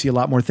guys are, and you see a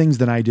lot more things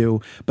than I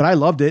do. But I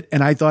loved it,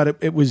 and I thought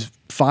it was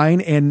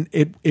fine, and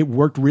it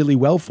worked really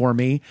well for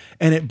me,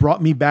 and it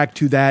brought me back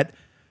to that.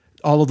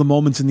 All of the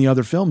moments in the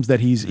other films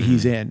that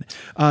he's in,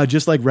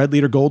 just like Red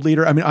Leader, Gold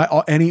Leader. I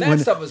mean, that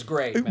stuff was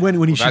great. Man.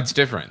 When he that's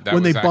different. That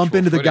when was they bump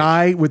into actual the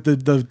guy with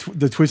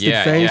the twisted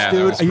face, that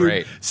dude. was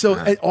great. So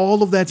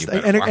all of that,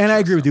 and I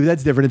agree with you.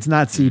 That's different. It's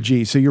not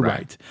CG, so you're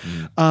right.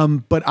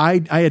 But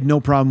I had no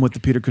problem with the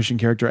Peter Cushing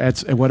character.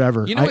 It's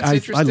whatever. You know what's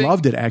interesting? I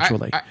loved it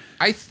actually.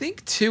 I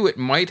think too, it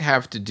might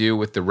have to do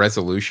with the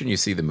resolution you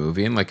see the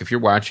movie in. Like if you're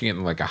watching it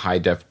in like a high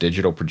def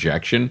digital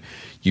projection,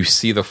 you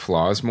see the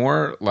flaws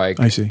more. Like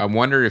I see. I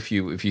wonder if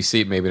you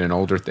see it maybe in an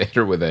older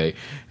theater with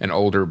an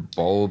older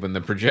bulb in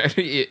the projector,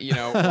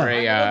 or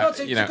It's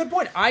a good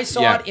point. I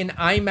saw it in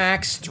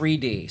IMAX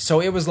 3D,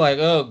 so it was like,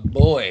 oh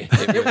boy,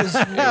 it was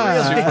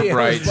super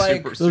bright.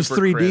 Those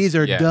super 3Ds crisp.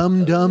 are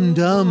dumb.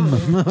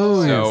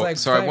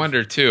 So I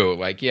wonder too.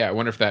 Like, I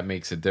wonder if that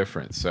makes a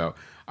difference. So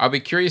I'll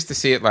be curious to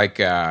see it. Like,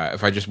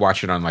 if I just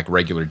watch it on like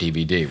regular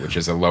DVD, which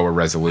is a lower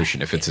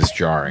resolution, if it's as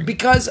jarring.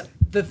 Because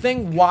the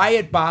thing why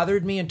it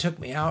bothered me and took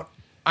me out,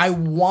 I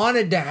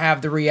wanted to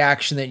have the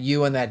reaction that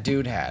you and that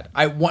dude had.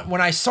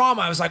 When I saw him,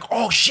 I was like,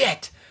 oh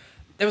shit.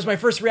 That was my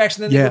first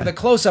reaction. Then they did the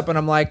close up, and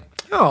I'm like,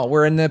 oh,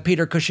 we're in the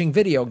Peter Cushing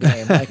video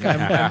game. Like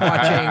I'm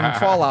watching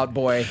Fallout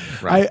Boy.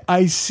 Right.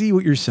 I see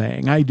what you're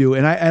saying. I do,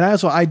 and I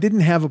also I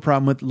didn't have a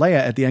problem with Leia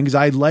at the end because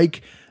I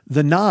like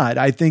the nod.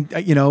 I think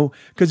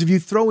because if you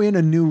throw in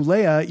a new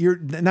Leia,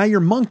 you're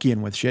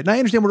monkeying with shit. And I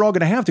understand we're all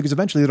going to have to because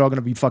eventually they're all going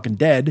to be fucking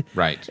dead.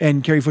 Right.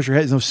 And Carrie Fisher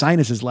has no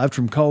sinuses left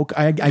from coke.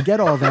 I get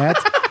all that.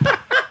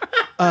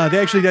 They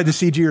actually had the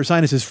CG or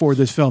sinuses for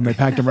this film. They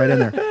packed them right in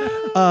there.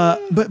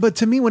 But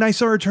to me, when I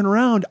saw her turn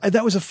around,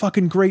 that was a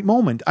fucking great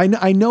moment.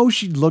 I know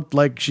she looked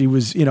like she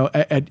was,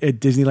 at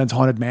Disneyland's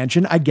Haunted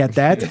Mansion. I get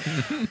that,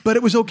 but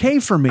it was okay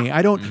for me.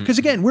 I don't, because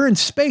again, we're in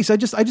space. I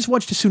just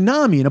watched a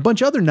tsunami and a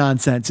bunch of other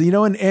nonsense,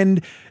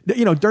 and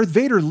Darth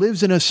Vader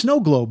lives in a snow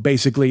globe,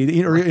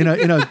 basically, or in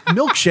a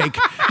milkshake.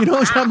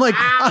 So I'm like,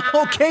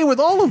 I'm okay with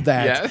all of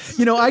that. Yes.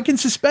 I can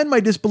suspend my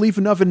disbelief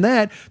enough in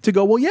that to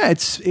go, well, yeah,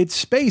 it's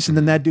space, and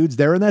then that dude's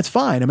there, and that's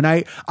fine. I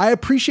mean, I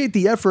appreciate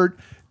the effort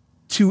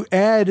to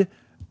add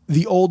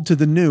the old to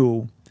the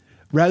new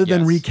rather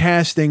than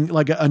recasting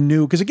like a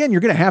new, because again,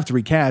 you're going to have to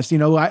recast.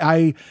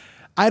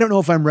 I don't know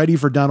if I'm ready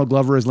for Donald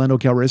Glover as Lando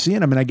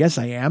Calrissian. I mean, I guess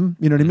I am,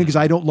 you know what I mean? Because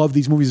I don't love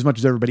these movies as much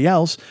as everybody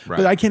else,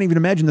 but I can't even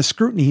imagine the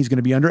scrutiny he's going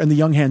to be under, and the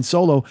young Han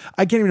Solo.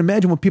 I can't even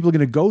imagine what people are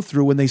going to go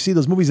through when they see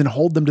those movies and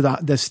hold them to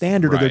the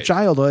standard of their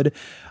childhood.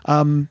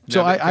 I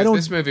don't.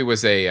 This movie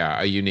was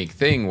a unique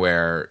thing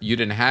where you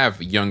didn't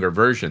have younger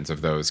versions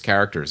of those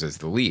characters as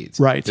the leads.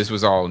 Right. This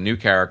was all new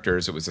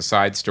characters. It was a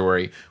side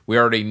story. We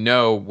already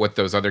know what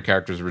those other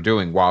characters were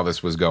doing while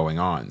this was going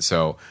on.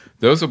 So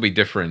those will be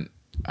different.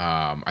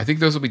 I think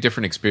those will be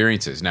different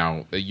experiences.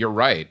 Now, you're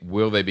right.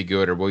 Will they be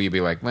good, or will you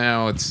be like,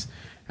 well,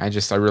 I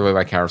really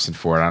like Harrison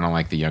Ford. I don't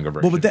like the younger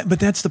version. Well, but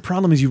that's the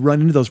problem is you run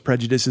into those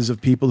prejudices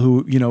of people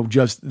who,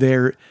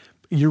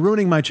 you're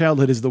ruining my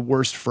childhood is the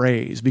worst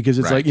phrase because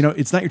it's like,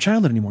 it's not your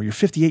childhood anymore. You're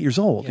 58 years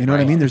old. You know what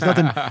I mean? There's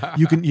nothing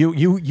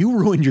you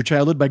ruined your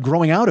childhood by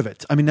growing out of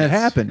it. I mean, that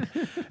happened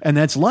and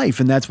that's life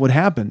and that's what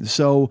happens.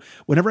 So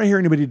whenever I hear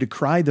anybody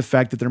decry the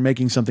fact that they're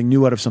making something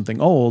new out of something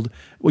old,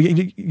 well,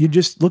 you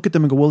just look at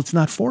them and go, well, it's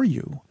not for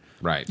you.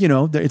 Right.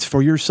 It's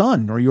for your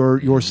son or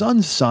your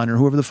son's son or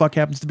whoever the fuck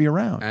happens to be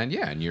around.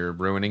 And you're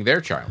ruining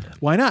their childhood.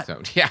 Why not?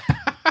 So, yeah,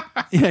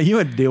 you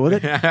had to deal with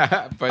it.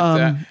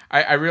 But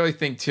I really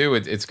think too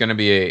it's going to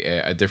be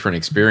a different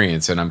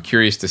experience, and I'm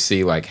curious to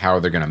see like how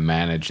they're going to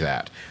manage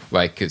that.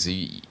 Like, because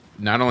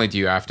not only do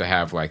you have to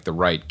have like the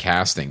right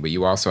casting, but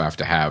you also have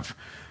to have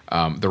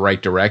the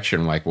right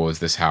direction. Like, well, is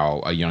this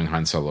how a young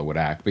Han Solo would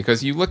act?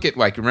 Because you look at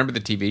like, remember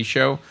the TV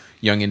show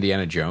Young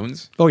Indiana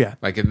Jones? Oh yeah,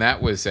 like, and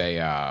that was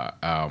a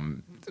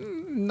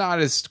not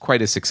as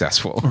quite as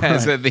successible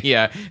as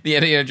the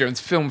Indiana Jones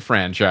film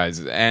franchise,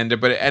 and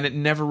it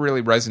never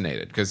really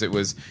resonated because it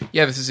was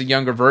this is a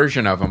younger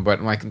version of them, but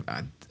like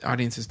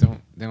audiences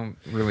don't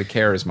really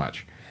care as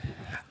much.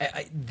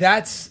 I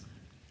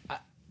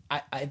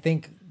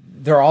think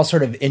they're all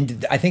sort of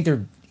I think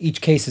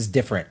each case is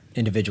different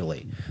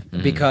individually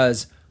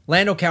because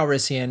Lando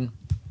Calrissian,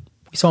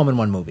 we saw him in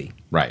one movie,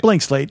 right?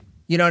 Blank slate.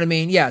 You know what I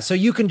mean? Yeah. So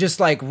you can just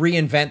like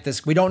reinvent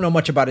this. We don't know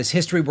much about his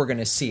history. We're going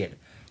to see it.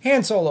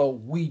 Han Solo,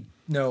 we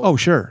know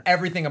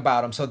everything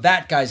about him, so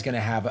that guy's going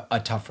to have a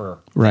tougher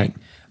right.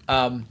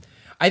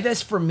 I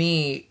guess for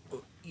me,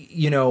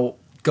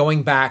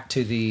 going back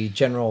to the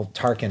General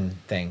Tarkin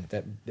thing,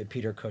 that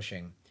Peter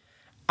Cushing,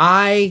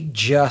 I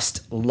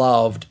just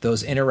loved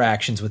those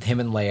interactions with him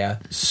and Leia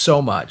so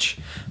much.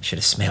 Should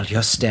have smelled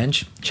your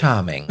stench.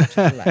 Charming.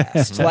 At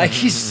last. Like,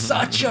 he's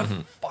such a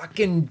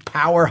fucking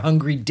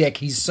power-hungry dick.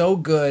 He's so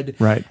good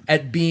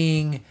at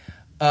being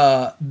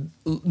a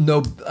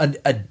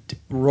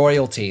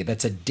royalty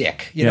that's a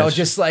dick. You know,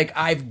 just like,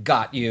 I've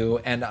got you,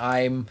 and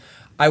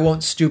I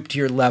won't stoop to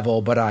your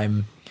level, but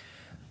I'm,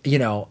 you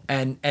know,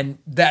 and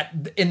that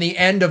in the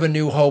end of A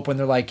New Hope, when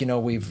they're like, you know,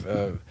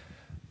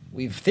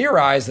 we've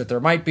theorized that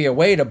there might be a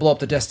way to blow up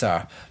the Death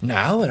Star.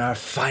 Now, in our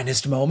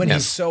finest moment,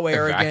 he's so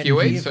arrogant.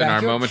 Evacuates in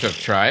our moment of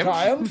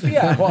triumph.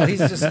 Yeah, well, he's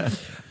just...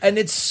 And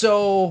it's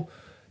so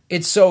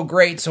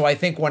great. So I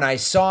think when I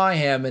saw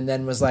him and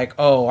then was like,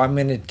 oh, I'm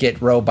going to get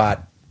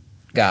Robot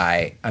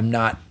Guy. I'm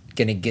not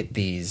going to get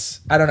these.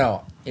 I don't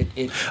know.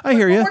 I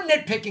hear you. We're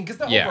nitpicking because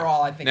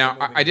overall, I think... Now,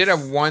 I did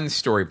have one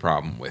story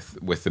problem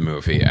with the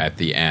movie at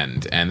the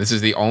end. And this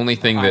is the only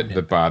thing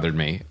that bothered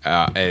me,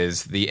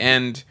 is the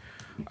end...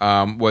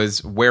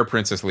 was where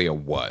Princess Leia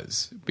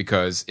was,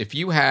 because if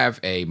you have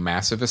a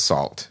massive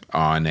assault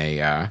on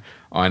a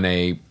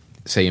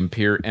say an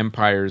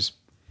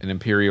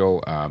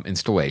imperial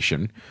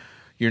installation,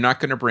 you're not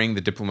going to bring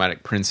the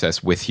diplomatic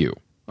princess with you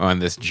on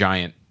this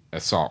giant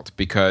assault,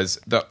 because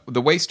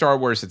the way Star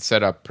Wars had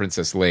set up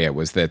Princess Leia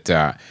was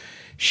that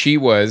she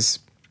was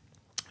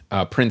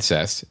a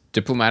princess,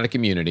 diplomatic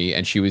immunity,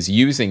 and she was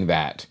using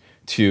that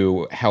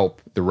to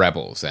help the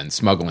rebels and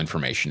smuggle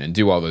information and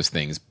do all those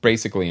things,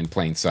 basically in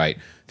plain sight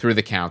through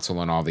the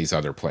council and all these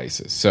other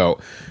places. So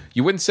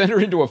you wouldn't send her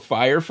into a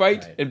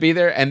firefight and be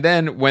there. And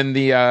then when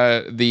the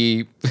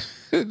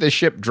the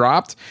ship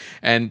dropped,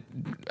 and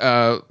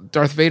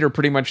Darth Vader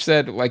pretty much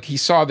said, like, he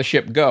saw the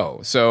ship go.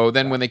 So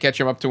then when they catch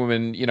him up to him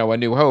in, you know, A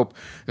New Hope,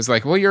 it's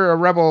like, well, you're a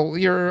rebel,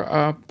 you're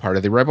part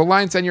of the Rebel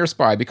Alliance, and you're a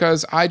spy,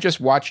 because I just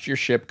watched your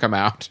ship come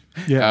out,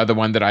 the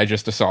one that I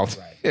just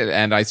assaulted,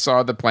 and I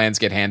saw the plans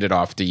get handed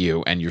off to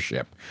you and your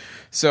ship.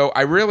 So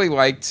I really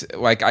liked,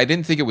 like, I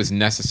didn't think it was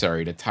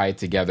necessary to tie it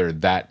together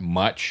that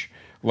much.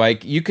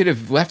 Like, you could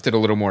have left it a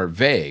little more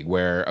vague,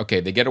 where,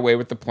 okay, they get away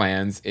with the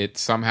plans, it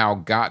somehow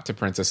got to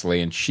Princess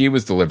Leia, and she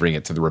was delivering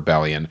it to the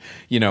rebellion,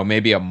 you know,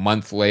 maybe a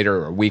month later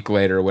or a week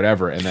later or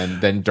whatever,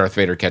 and then Darth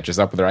Vader catches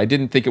up with her. I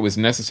didn't think it was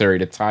necessary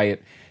to tie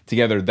it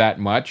together that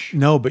much.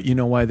 No, but you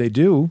know why they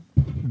do?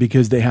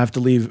 Because they have to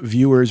leave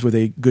viewers with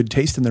a good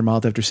taste in their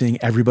mouth after seeing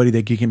everybody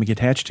they became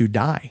attached to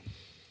die.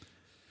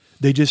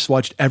 They just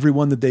watched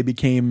everyone that they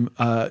became,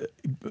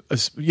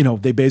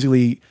 they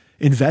basically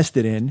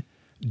invested in,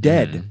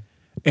 dead. Mm-hmm.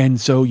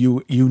 And so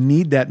you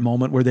need that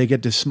moment where they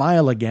get to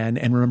smile again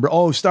and remember,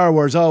 oh, Star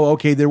Wars, oh,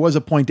 okay, there was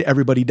a point to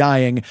everybody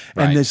dying,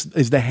 and this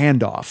is the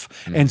handoff.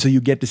 Mm-hmm. And so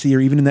you get to see her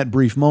even in that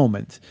brief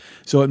moment.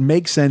 So it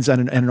makes sense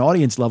on an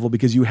audience level,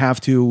 because you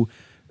have to,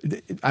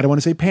 I don't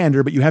want to say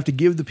pander, but you have to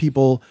give the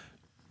people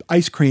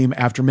ice cream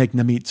after making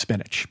them eat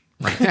spinach.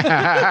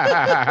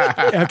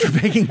 After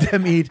making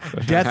them eat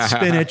death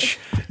spinach,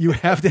 you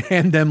have to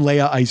hand them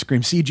Leia ice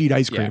cream, CG'd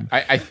ice cream.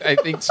 Yeah, I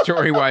think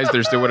story-wise,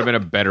 there still would have been a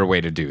better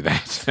way to do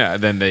that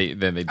than they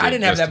did. I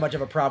didn't have that much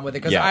of a problem with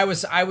it, because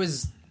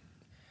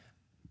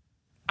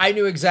I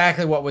knew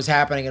exactly what was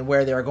happening and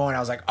where they were going.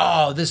 I was like,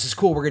 oh, this is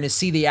cool. We're going to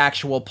see the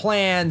actual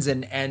plans,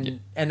 and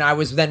I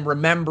was then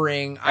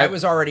remembering. I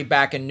was already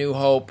back in New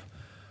Hope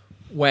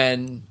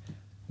when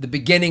the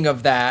beginning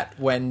of that,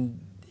 when,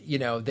 you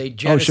know, they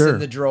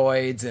jettisoned the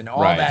droids and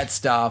all that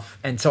stuff.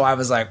 And so I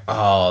was like,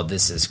 oh,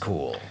 this is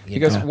cool.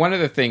 Because one of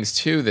the things,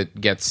 too,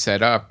 that gets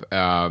set up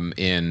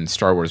in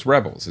Star Wars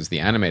Rebels is the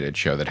animated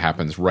show that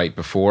happens right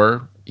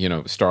before, you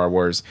know, Star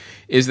Wars,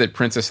 is that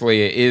Princess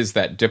Leia is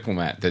that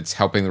diplomat that's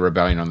helping the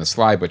rebellion on the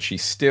sly, but she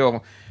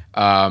still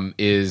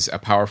is a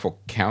powerful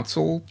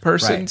council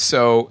person. Right.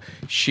 So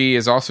she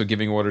is also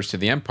giving orders to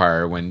the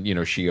Empire when, you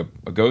know, she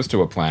goes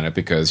to a planet,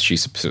 because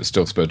she's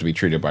still supposed to be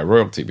treated by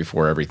royalty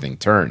before everything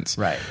turns.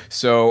 Right.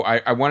 So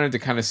I wanted to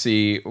kind of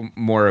see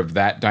more of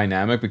that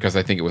dynamic, because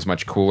I think it was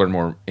much cooler and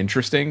more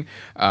interesting,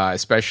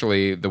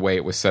 especially the way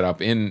it was set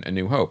up in A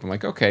New Hope. I'm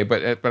like, okay,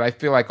 but I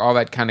feel like all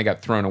that kind of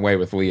got thrown away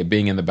with Leia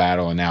being in the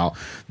battle, and now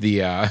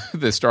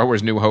the Star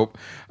Wars New Hope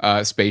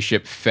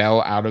spaceship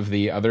fell out of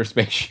the other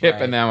spaceship,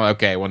 and now,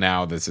 okay, well,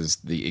 now this is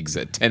the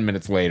exact 10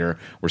 minutes later,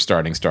 we're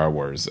starting Star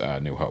Wars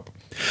New Hope.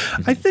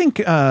 I think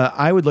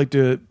I would like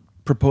to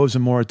propose a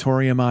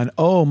moratorium on,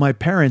 oh, my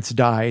parents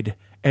died,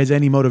 as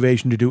any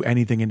motivation to do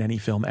anything in any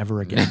film ever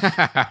again.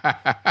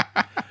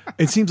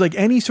 It seems like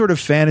any sort of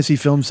fantasy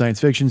film, science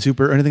fiction,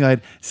 super, or anything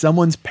like that,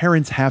 someone's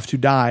parents have to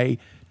die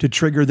to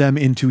trigger them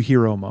into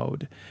hero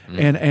mode.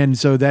 And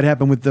so that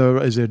happened with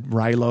is it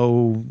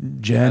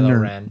Rilo Jen?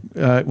 Kylo Ren.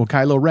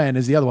 Kylo Ren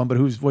is the other one, but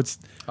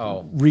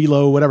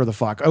Relo, whatever the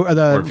fuck. Oh,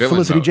 the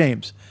Felicity mode.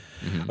 James.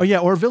 Mm-hmm. Oh, yeah,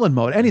 or villain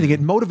mode. Anything.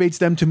 It motivates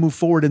them to move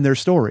forward in their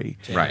story.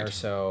 Jyn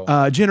Erso.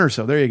 Jyn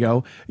Erso, there you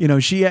go. You know,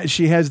 she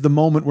has the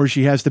moment where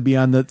she has to be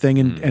on the thing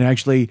and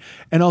actually,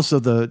 and also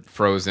the...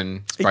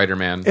 Frozen,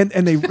 Spider-Man.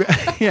 And they,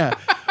 yeah.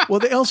 Well,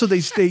 they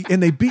stay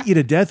and they beat you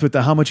to death with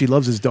how much he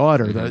loves his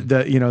daughter.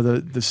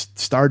 Mm-hmm. The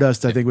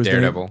Stardust, I think was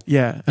Daredevil.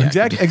 Yeah,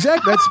 exactly.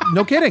 That's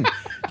no kidding.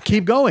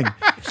 Keep going.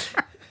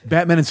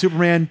 Batman and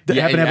Superman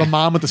happen to have a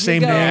mom with the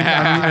same go. name.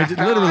 I mean,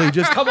 literally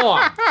just Come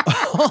on.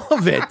 all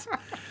of it.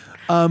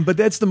 But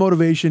that's the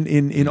motivation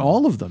in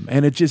all of them,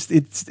 and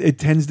it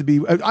tends to be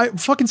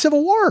fucking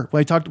Civil War.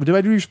 Did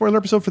I do your spoiler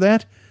episode for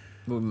that?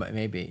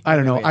 Maybe. I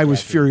don't know. I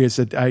was furious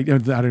that I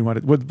didn't want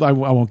it. I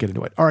won't get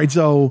into it. All right.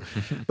 So,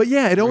 but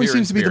yeah, it always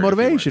seems to be the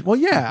motivation. Well,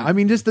 yeah. I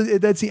mean,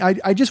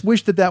 I just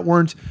wish that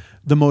weren't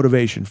the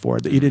motivation for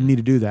it, that you didn't need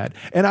to do that.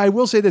 And I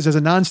will say this as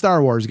a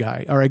non-Star Wars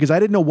guy, all right, because I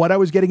didn't know what I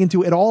was getting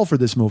into at all for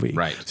this movie.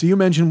 Right. So you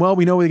mentioned, well,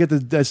 we know we get the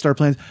Death Star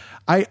plans.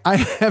 I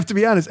have to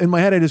be honest, in my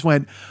head, I just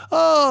went,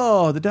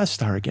 oh, the Death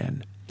Star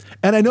again.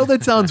 And I know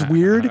that sounds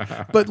weird,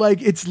 but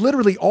like it's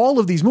literally all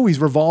of these movies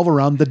revolve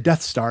around the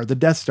Death Star, the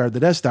Death Star,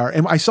 the Death Star.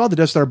 And I saw the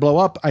Death Star blow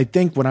up, I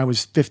think, when I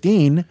was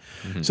 15.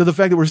 Mm-hmm. So the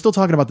fact that we're still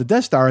talking about the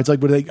Death Star, it's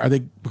like,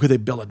 could they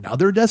build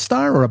another Death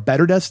Star or a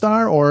better Death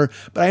Star?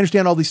 But I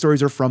understand all these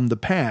stories are from the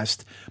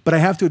past. But I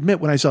have to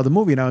admit, when I saw the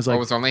movie, and I was like, it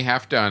was only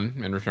half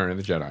done in Return of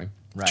the Jedi.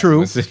 Right.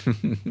 True,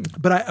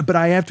 but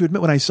I have to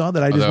admit, when I saw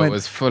that, I just went. It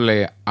was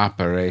fully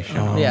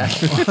operational. Yeah,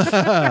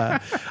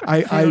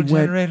 I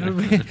went.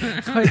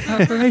 Quite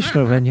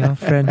operational when your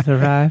friends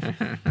arrive.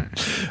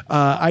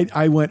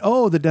 I went.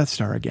 Oh, the Death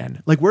Star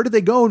again. Like, where did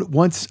they go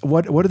once?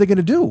 What are they going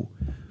to do?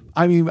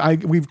 I mean,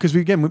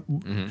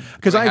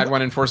 because I had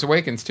one in Force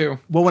Awakens too.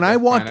 Well, when I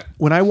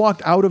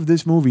walked out of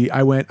this movie,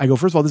 I go.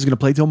 First of all, this is going to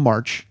play till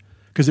March.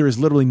 Because there is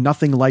literally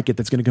nothing like it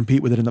that's going to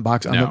compete with it in the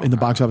box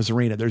box office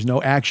arena. There's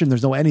no action.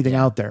 There's no anything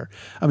out there.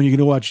 I mean, you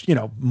can watch,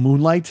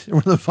 Moonlight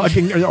or the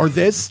fucking or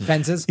this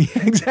Fences.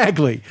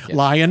 Exactly. Yeah.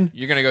 Lion.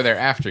 You're going to go there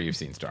after you've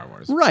seen Star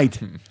Wars,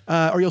 right?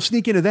 Or you'll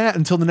sneak into that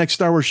until the next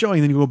Star Wars showing,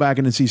 and then you go back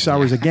in and see Star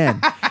Wars again.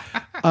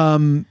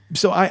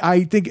 So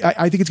I think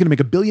it's going to make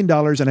 $1 billion,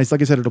 and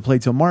like I said, it'll play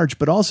till March.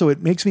 But also,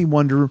 it makes me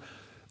wonder.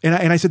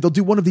 And I said, they'll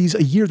do one of these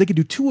a year. They could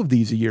do 2 of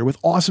these a year with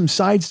awesome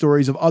side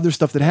stories of other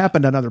stuff that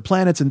happened on other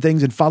planets and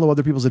things, and follow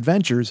other people's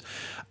adventures.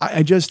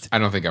 I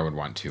don't think I would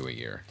want 2 a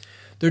year.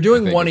 They're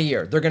doing one a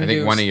year. They're going to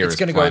do 1 a year. It's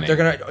going to go. They're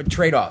going to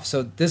trade off.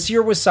 So this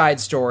year was side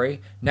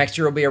story. Next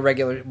year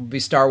will be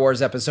Star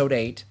Wars Episode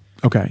 8.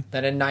 Okay.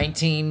 Then in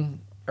 19.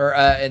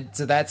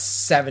 So that's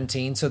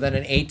 17. So then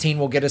in 18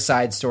 we'll get a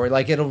side story.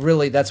 Like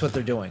that's what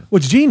they're doing.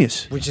 Which is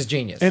genius.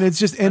 And it's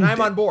just, and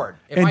I'm on board.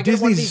 If I get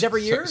one of these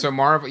every year. So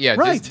Marvel,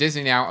 right.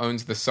 Disney now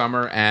owns the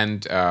summer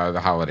and the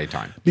holiday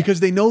time. Because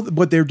they know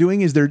what they're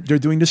doing is they're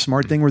doing the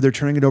smart thing where they're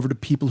turning it over to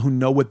people who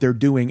know what they're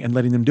doing and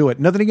letting them do it.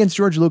 Nothing against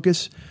George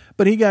Lucas,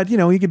 but he got,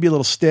 he could be a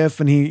little stiff,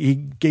 and he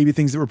gave you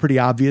things that were pretty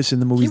obvious in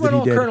the movies that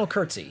he did. Colonel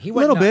Kurtzy. He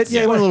went a little nuts. bit.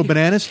 Yeah, he went a little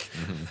bananas.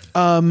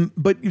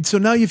 But so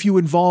now if you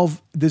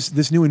involve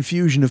this new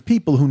infusion of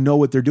people who know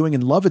what they're doing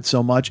and love it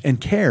so much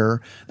and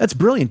care, that's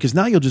brilliant, because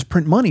now you'll just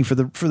print money for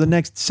the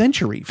next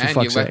century. For and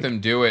fuck's you let sake. them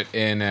do it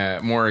in a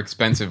more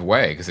expensive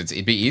way, because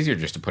it'd be easier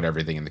just to put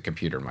everything in the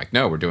computer. I'm like,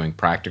 no, we're doing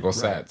practical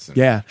sets,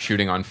 and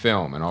shooting on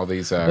film, and all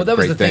these. Well, that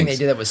was the thing things.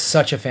 they did that was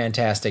such a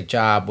fantastic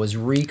job, was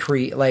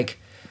recreate. Like,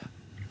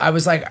 I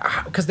was like,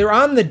 because they're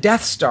on the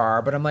Death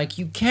Star, but I'm like,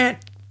 you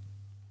can't.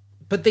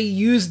 But they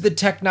used the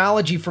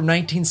technology from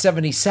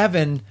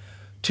 1977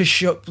 to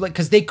show, like,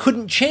 because they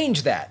couldn't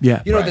change that.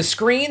 Yeah, the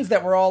screens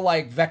that were all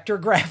like vector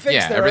graphics.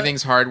 Yeah,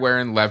 everything's hardware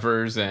and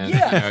levers, and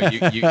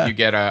you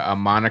get a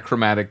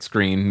monochromatic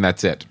screen.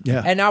 That's it.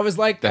 Yeah, and I was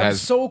like, that's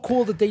so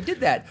cool that they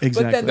did that.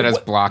 Exactly. But then that has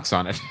blocks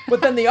on it.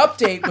 But then the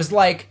update was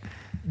like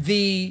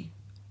the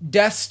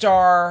Death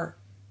Star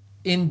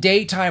in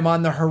daytime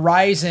on the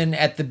horizon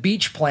at the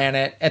beach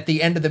planet at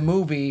the end of the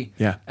movie.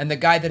 Yeah. And the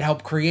guy that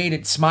helped create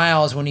it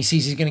smiles when he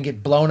sees he's going to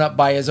get blown up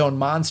by his own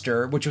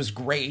monster, which was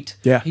great.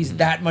 Yeah. He's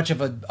that much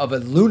of a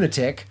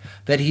lunatic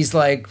that he's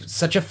like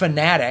such a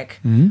fanatic.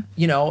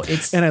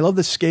 Mm-hmm. And I love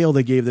the scale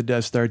they gave the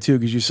Death Star too,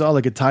 because you saw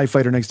like a TIE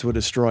fighter next to a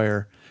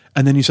destroyer,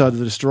 and then you saw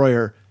the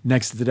destroyer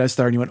next to the Death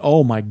Star, and you went,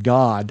 oh my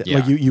God. Yeah.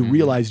 Like you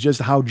realize just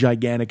how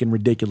gigantic and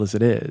ridiculous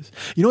it is.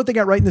 You know what they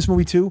got right in this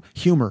movie too?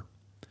 Humor.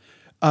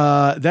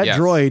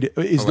 Droid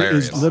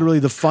is literally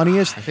the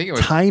funniest. I think it was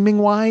timing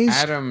wise.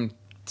 Adam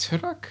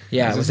Tiddock?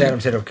 Yeah, it was Adam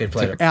Tiddock who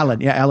played it. Alan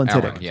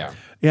Tiddock.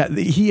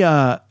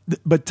 Yeah.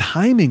 But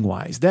timing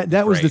wise,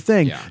 that was the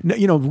thing. Yeah.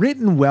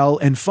 Written well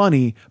and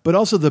funny, but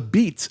also the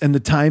beats and the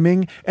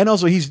timing, and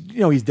also he's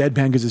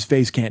deadpan because his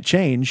face can't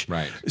change.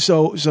 Right.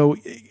 So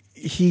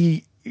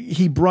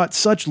he brought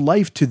such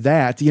life to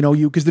that,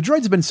 because the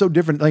droids have been so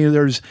different. Like,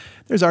 there's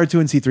R2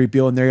 and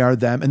C-3PO, and they are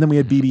them, and then we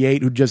had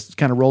BB-8 who just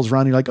kind of rolls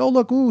around. And you're like, oh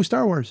look, ooh,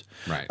 Star Wars,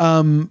 right?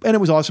 And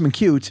it was awesome and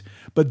cute.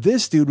 But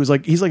this dude was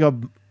like,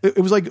 it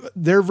was like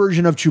their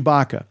version of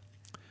Chewbacca,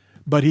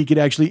 but he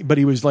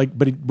was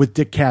with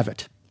Dick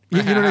Cavett.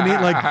 You know what I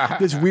mean? Like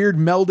this weird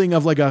melding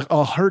of like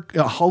a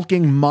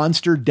hulking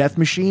monster death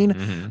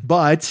machine,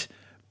 but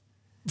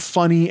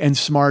funny and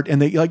smart,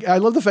 and they I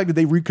love the fact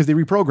that because they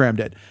reprogrammed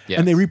it, Yes.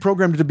 and they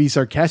reprogrammed it to be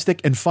sarcastic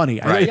and funny.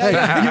 Right.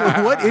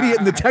 What idiot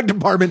in the tech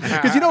department?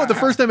 Because the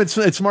first time it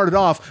smarted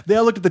off, they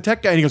all looked at the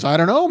tech guy and he goes, "I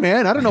don't know,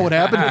 man, I don't know what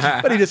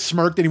happened," but he just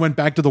smirked and he went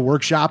back to the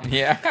workshop.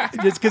 Yeah.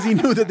 Just because he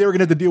knew that they were going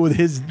to have to deal with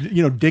his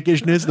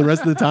dickishness the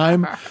rest of the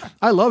time.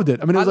 I loved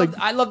it. I mean, it was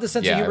I love the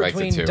sense Yeah, of I humor liked it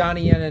between too.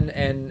 Donnie Yen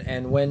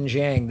and Wen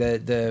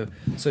Jiang.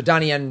 So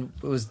Donnie Yen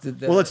was the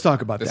well, let's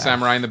talk about The that.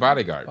 samurai and the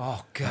bodyguard.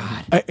 oh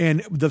god.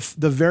 And the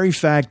very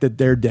fact that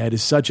they're dead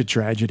is such a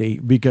tragedy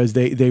because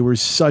they were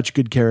such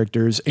good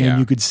characters, and Yeah.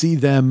 you could see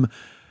them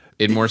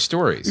In more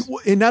stories.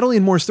 and not only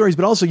in more stories,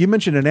 but also you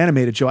mentioned an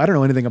animated show. I don't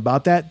know anything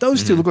about that.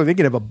 Those two look like they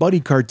could have a buddy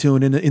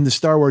cartoon in the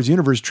Star Wars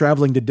universe,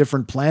 traveling to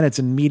different planets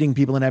and meeting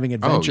people and having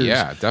adventures.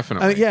 yeah,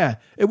 definitely. I mean, yeah,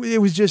 it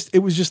was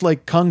just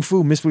like kung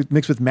fu mixed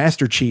with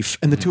Master Chief,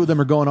 and the two of them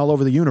are going all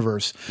over the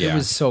universe. Yeah. It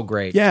was so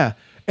great. Yeah,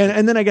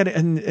 and then I got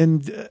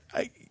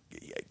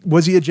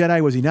was he a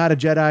Jedi? Was he not a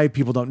Jedi?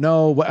 People don't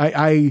know.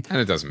 And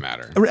it doesn't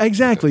matter.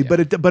 Exactly, Yeah. but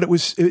it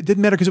didn't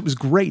matter because it was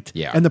great,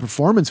 Yeah. and the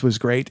performance was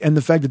great, and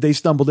the fact that they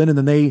stumbled in and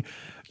then they,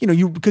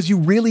 because you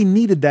really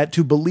needed that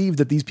to believe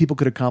that these people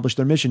could accomplish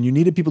their mission. You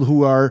needed people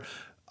who are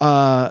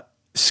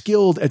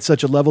skilled at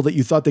such a level that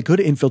you thought they could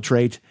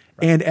infiltrate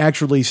and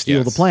actually steal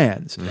Yes. the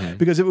plans,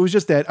 because if it was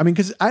just that, I mean,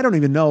 because I don't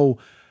even know.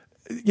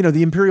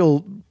 The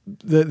Imperial,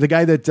 the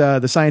guy that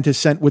the scientists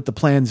sent with the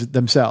plans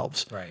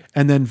themselves, Right.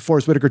 and then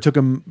Forrest Whitaker took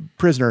him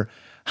prisoner.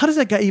 How does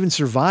that guy even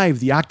survive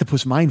the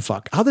octopus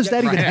mindfuck? How does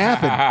that even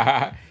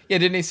happen? Yeah,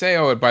 didn't he say,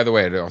 oh, by the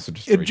way, it also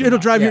just It'll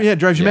drive you, Yeah. it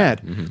drives you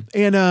mad.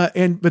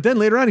 But then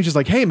later on, he's just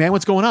like, "Hey, man,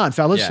 what's going on,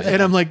 fellas?" Yeah.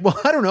 And I'm like, "Well,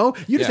 I don't know.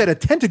 You just Yeah. had a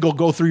tentacle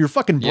go through your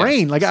fucking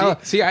brain. Like, I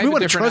we have a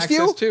want to different trust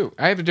you." accent too.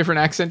 I have a different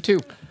accent too.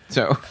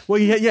 So Well,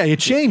 yeah, it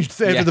changed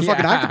after Yeah, the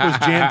fucking yeah.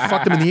 octopus jam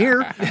fucked him in the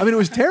ear. I mean, it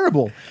was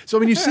terrible. So,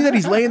 I mean, you see that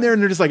he's laying there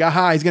and they're just like,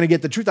 aha, he's going to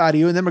get the truth out of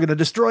you and then we're going to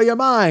destroy your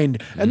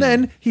mind. And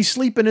then he's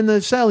sleeping in the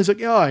cell. He's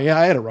like, oh, yeah,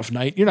 I had a rough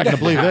night. You're not going to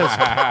believe this.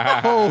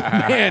 Oh,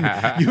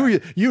 man.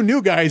 You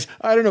new guys,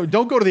 I don't know.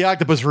 Don't go to the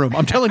octopus room.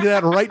 I'm telling you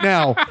that right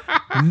now.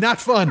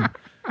 Not fun.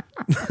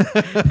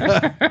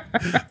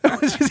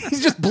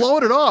 He's just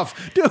blowing it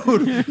off,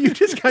 dude. You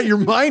just got your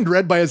mind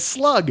read by a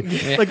slug.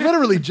 Like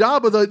literally,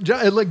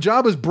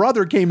 Jabba's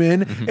brother came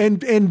in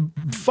and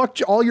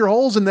fucked all your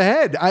holes in the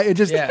head.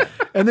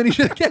 And then he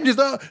just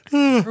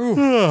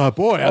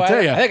boy, I'll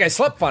tell you. I think I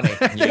slept funny.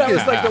 That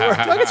was like the worst.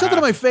 Do I get something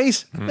on my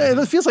face?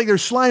 It feels like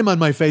there's slime on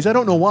my face. I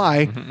don't know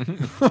why.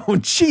 Oh,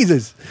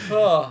 Jesus.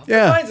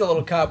 Yeah. Mine's a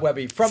little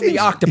cobwebby from Seems- the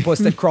octopus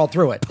that crawled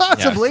through it.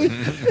 Possibly.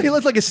 He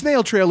looks like a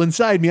snail trail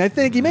inside me. I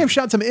think he may have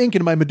shot some ink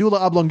into my medulla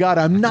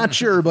oblongata. I'm not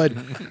sure, but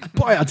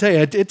boy, I'll tell you,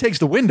 it takes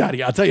the wind out of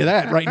you. I'll tell you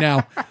that right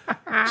now.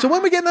 So when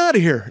are we getting out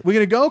of here? We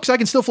going to go? Because I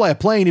can still fly a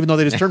plane, even though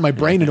they just turned my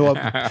brain into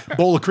a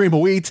bowl of cream of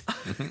wheat.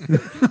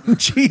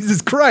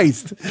 Jesus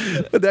Christ.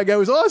 But that guy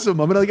was awesome.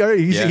 I'm like, all right,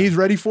 he's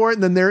ready for it.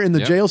 And then they're in the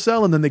jail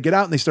cell, and then they get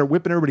out and they start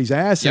whipping everybody's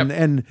ass. Yep.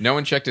 And no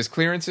one checked his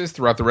clearances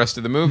throughout the rest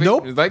of the movie.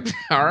 Nope. It was like,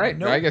 all right,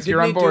 Nope. I guess Didn't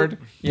you're on need to. board.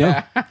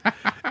 Yeah.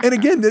 And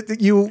again,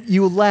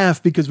 you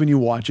laugh because when you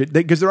watch it,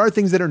 because there are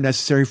things that are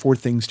necessary for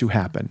things to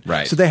happen.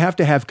 Right. So they have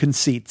to have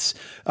conceits.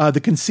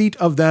 The conceit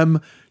of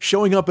them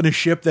showing up in a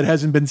ship that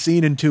hasn't been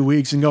seen in 2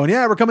 weeks and going,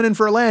 yeah, we're coming in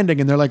for a landing.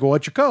 And they're like, well,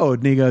 what's your code?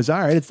 And he goes, all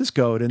right, it's this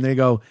code. And they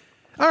go,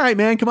 all right,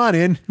 man, come on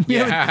in. We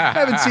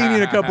haven't seen you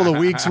in a couple of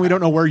weeks, and we don't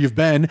know where you've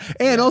been.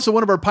 And also,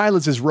 one of our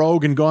pilots is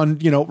rogue and gone,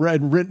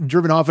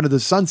 driven off into the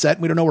sunset,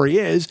 and we don't know where he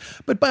is.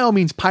 But by all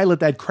means,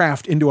 pilot that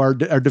craft into our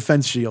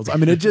defense shields. I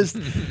mean, it just,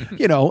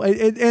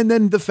 and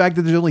then the fact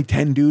that there's only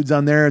 10 dudes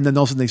on there, and then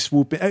all of a sudden they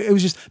swoop in. It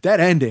was just that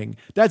ending.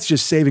 That's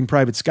just Saving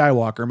Private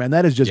Skywalker, man.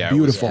 That is just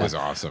beautiful. It was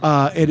awesome.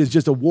 It is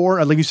just a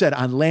war, like you said,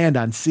 on land,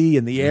 on sea,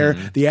 in the air.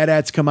 The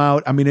AT-ATs come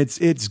out. I mean,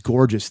 it's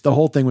gorgeous. The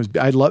whole thing was,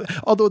 I love.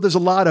 Although there's a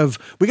lot of,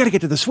 we got to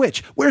get to the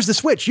switch. Where's the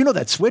switch? You know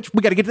that switch.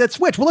 We got to get to that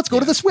switch. Well, let's go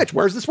to the switch.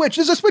 Where's the switch?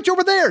 There's a switch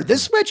over there.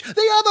 This switch,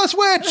 the other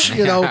switch.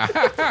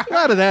 A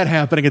lot of that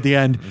happening at the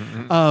end.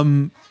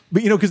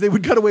 But because they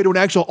would cut away to an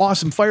actual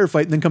awesome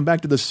firefight and then come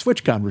back to the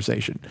switch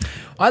conversation.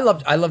 I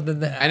loved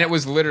the And it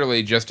was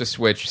literally just a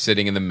switch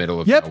sitting in the middle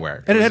of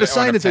nowhere. And it had a was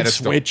sign on that said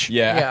pedestal. switch.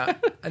 Yeah.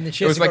 And then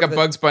she It has was to go like a to the-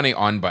 Bugs Bunny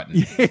on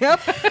button. Yep.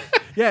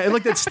 Yeah,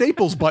 like that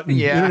Staples button.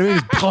 Yeah. You know what I mean?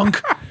 It's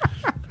punk.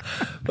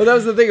 Well, that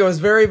was the thing. It was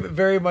very,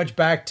 very much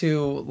back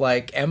to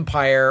like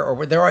Empire,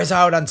 or they're always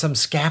out on some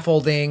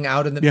scaffolding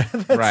out in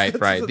the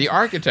Right. The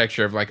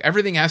architecture of like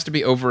everything has to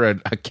be over a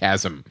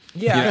chasm.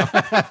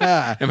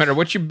 Yeah. No matter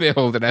what you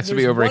build, it has to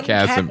be There's over a one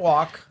chasm.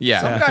 catwalk.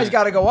 Yeah. Some guy's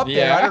got to go up there.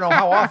 Yeah. I don't know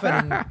how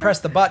often and press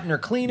the button or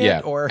clean it,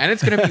 Yeah. or And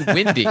it's going to be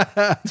windy.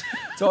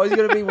 it's always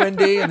going to be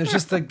windy, and there's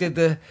just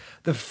the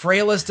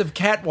frailest of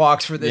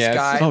catwalks for this Yes.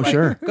 guy. Oh,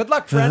 sure. Good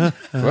luck, friend.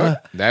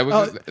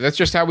 Look, that's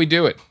just how we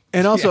do it.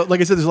 And also, like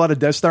I said, there's a lot of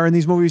Death Star in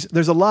these movies.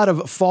 There's a lot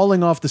of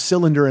falling off the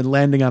cylinder and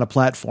landing on a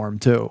platform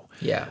too.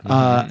 Yeah.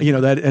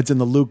 That it's in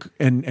the Luke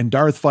and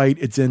Darth fight.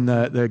 It's in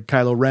the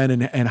Kylo Ren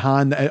and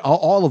Han.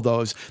 All of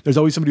those. There's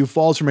always somebody who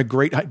falls from a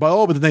great height.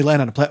 But then they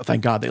land on a platform.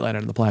 Thank God they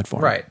landed on the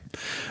platform. Right.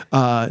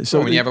 So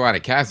When you have a lot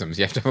of chasms,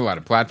 you have to have a lot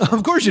of platforms.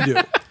 of course you do.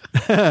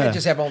 can't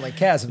just have only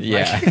chasms.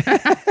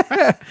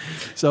 Yeah.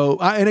 So,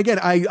 and again,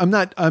 I'm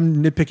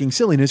nitpicking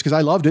silliness because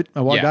I loved it.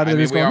 I walked out of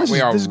there just going,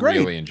 this is great.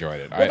 Really enjoyed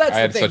it. Well, I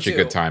had such a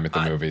good time at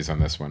the movies on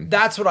this one.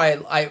 That's what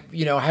I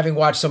having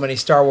watched so many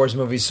Star Wars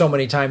movies so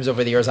many times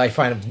over the years, I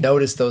find I've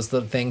noticed those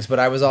little things. But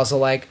I was also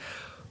like,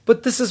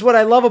 but this is what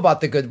I love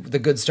about the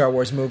good Star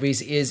Wars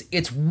movies is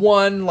it's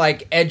one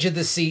like edge of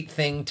the seat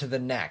thing to the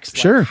next.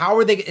 Like, sure. How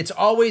are they? It's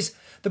always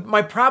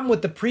my problem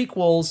with the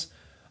prequels,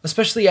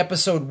 especially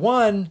Episode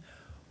 1.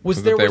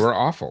 They were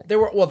awful. They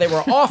were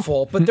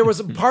awful, but there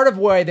was a part of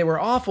why they were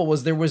awful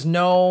was it was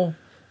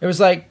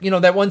like,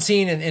 that one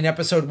scene in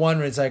Episode 1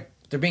 where it's like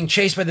they're being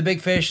chased by the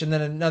big fish and then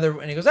another,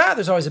 and he goes,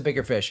 there's always a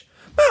bigger fish.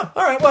 Oh,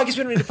 all right, well, I guess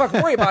we don't need to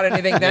fucking worry about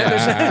anything then.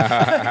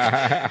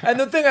 And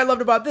the thing I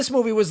loved about this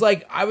movie was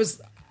like, a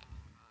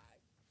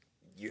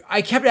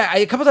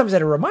couple times I had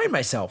to remind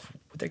myself,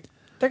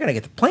 they're going to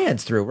get the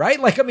plans through, right?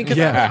 Like, I mean, because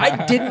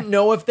I didn't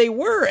know if they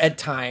were at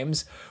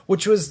times,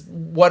 which was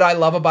what I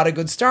love about a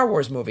good Star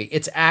Wars movie.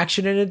 It's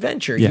action and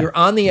adventure. Yeah. You're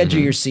on the edge of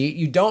your seat.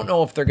 You don't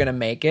know if they're going to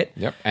make it.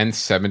 Yep, and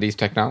 70s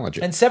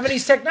technology.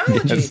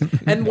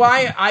 And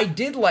why I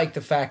did like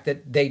the fact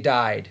that they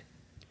died.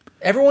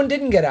 Everyone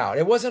didn't get out.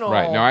 It wasn't all...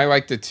 Right, no, I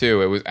liked it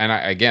too. It was, and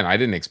I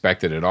didn't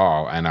expect it at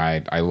all, and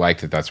I liked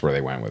that that's where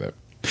they went with it.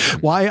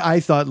 Why I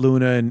thought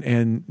Luna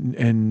and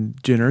Jyn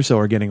Erso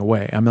are getting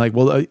away. I'm like,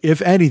 well,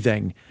 if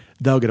anything,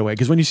 they'll get away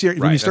because when you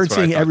start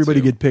seeing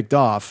everybody get picked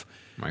off,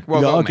 like, well,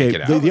 go, okay, make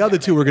it out. The other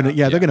two are gonna,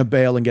 they're gonna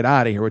bail and get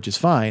out of here, which is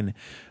fine.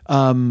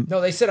 No,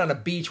 they sit on a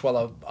beach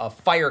while a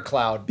fire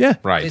cloud. Yeah,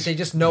 right. They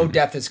just know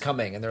death is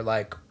coming, and they're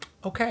like,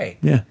 okay,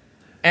 yeah.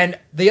 And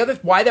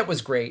why that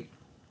was great,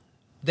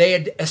 they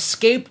had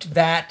escaped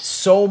that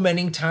so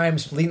many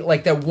times,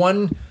 like that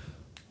one.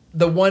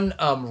 The one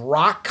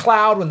rock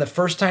cloud when the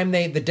first time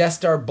the Death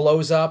Star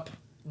blows up,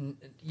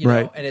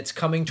 know, and it's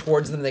coming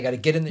towards them. They got to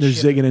get in the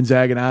ship. They're zigging and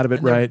zagging out of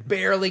it, right?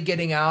 Barely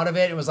getting out of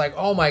it. It was like,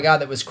 oh my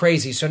God, that was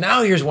crazy. So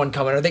now here's one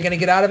coming. Are they going to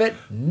get out of it?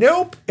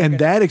 Nope. And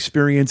that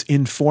experience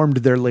informed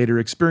their later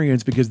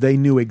experience because they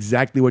knew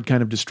exactly what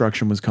kind of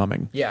destruction was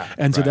coming. Yeah.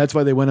 And so that's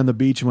why they went on the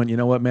beach and went, you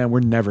know what, man, we're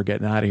never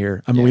getting out of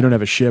here. I mean, we don't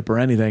have a ship or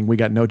anything. We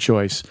got no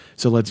choice.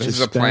 So this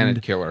is a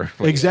planet killer.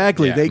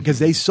 Exactly. Because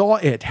they saw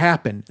it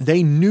happen.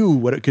 They knew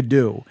what it could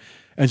do.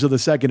 And so the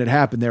second it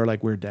happened, they were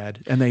like, we're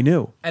dead. And they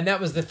knew. And that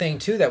was the thing,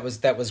 too, that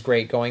was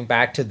great, going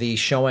back to the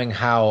showing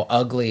how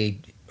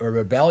ugly a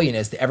rebellion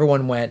is.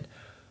 Everyone went,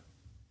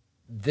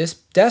 this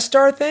Death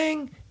Star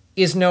thing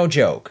is no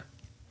joke.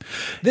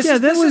 This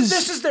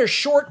is their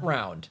short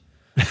round.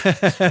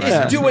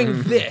 Is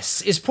doing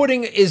this. Is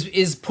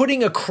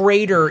putting a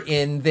crater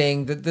in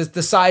thing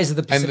the size of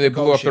the Pacific Ocean. And they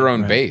blew up their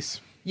own base.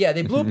 Yeah,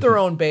 they blew up their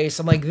own base.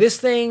 I'm like, this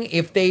thing,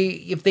 if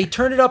they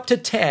turn it up to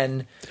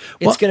 10,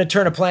 it's going to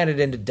turn a planet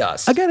into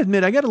dust. I got to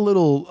admit, I got a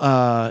little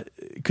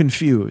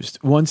confused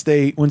once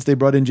they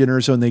brought in Jyn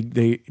Erso and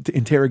they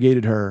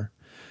interrogated her,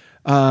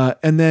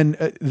 and then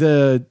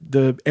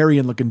the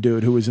Aryan looking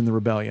dude who was in the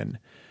rebellion,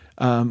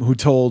 who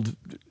told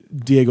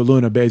Diego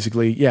Luna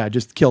basically, yeah,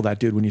 just kill that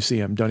dude when you see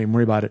him. Don't even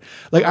worry about it.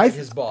 Like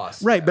his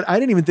boss, right? But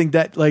I didn't even think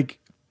that. Like,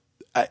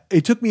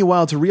 it took me a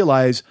while to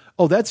realize,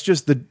 oh, that's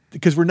just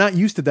because we're not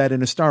used to that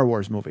in a Star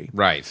Wars movie.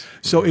 Right.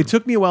 So it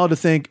took me a while to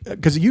think,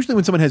 because usually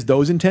when someone has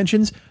those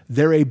intentions,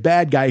 they're a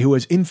bad guy who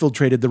has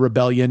infiltrated the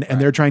rebellion and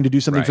they're trying to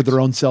do something for their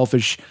own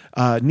selfish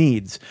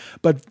needs.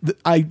 But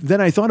then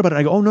I thought about it.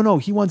 I go, oh, no,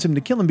 he wants him to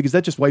kill him because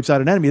that just wipes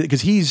out an enemy,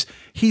 because he's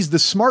the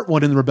smart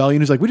one in the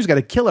rebellion who's like, we just got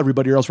to kill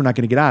everybody or else we're not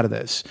going to get out of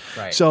this.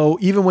 Right. So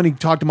even when he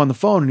talked to him on the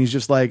phone and he's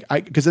just like,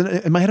 because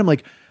in my head I'm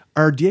like,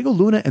 are Diego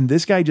Luna and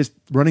this guy just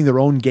running their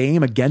own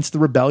game against the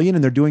rebellion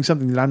and they're doing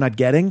something that I'm not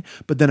getting?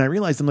 But then I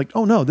realized, I'm like,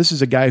 oh no, this is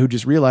a guy who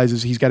just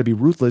realizes he's got to be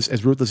ruthless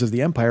as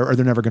the Empire, or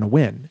they're never going to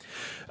win.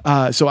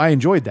 So I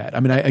enjoyed that. I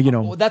mean,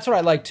 well, that's what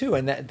I like too.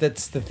 And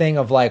that's the thing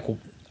of like,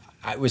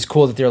 it was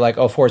cool that they're like,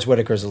 oh, Forrest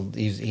Whitaker's,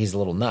 he's a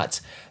little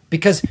nuts.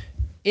 Because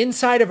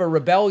inside of a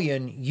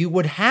rebellion, you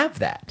would have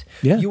that.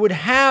 Yeah. You would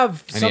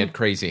have And he had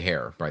crazy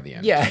hair by the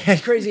end. Yeah,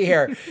 crazy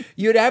hair.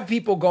 You'd have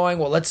people going,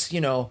 well, let's,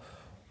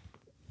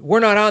 we're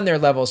not on their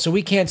level, so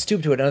we can't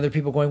stoop to it. And other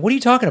people going, what are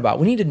you talking about?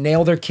 We need to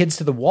nail their kids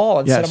to the wall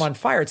and set them on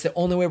fire. It's the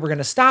only way we're going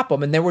to stop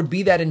them. And there would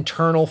be that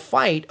internal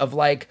fight of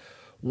like,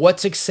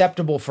 what's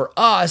acceptable for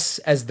us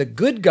as the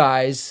good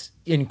guys,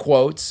 in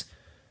quotes,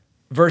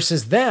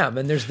 versus them.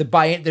 And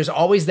there's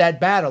always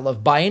that battle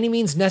of by any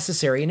means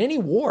necessary in any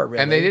war,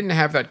 really. And they didn't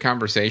have that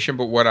conversation,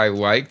 but what I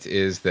liked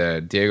is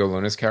the Diego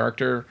Luna's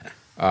character,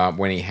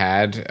 when he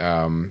had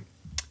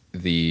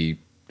the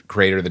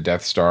crater, the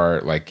Death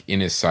Star, like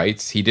in his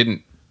sights, he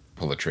didn't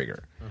pull the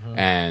trigger.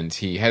 And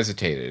he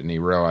hesitated and he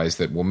realized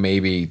that, well,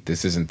 maybe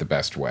this isn't the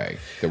best way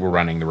that we're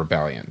running the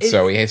rebellion.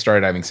 So he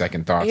started having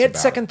second thoughts. He had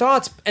second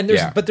thoughts, and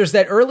there's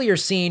that earlier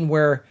scene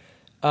where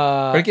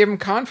but it gave him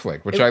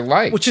conflict, which I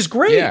like, which is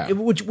great,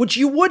 which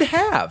you would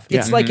have.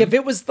 It's like if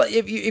it was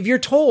if you're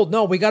told,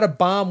 no, we got to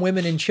bomb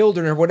women and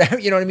children or whatever,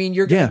 you know what I mean?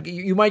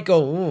 You might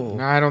go, ooh.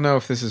 I don't know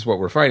if this is what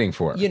we're fighting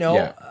for.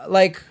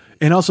 like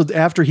And also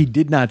after he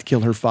did not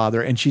kill her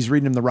father, and she's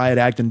reading him the riot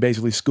act and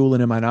basically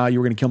schooling him on, you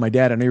were going to kill my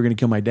dad. I know you're going to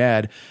kill my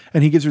dad.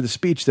 And he gives her the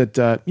speech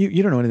that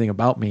you don't know anything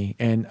about me,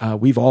 and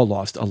we've all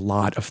lost a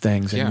lot of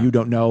things, and you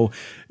don't know.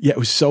 Yeah, it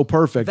was so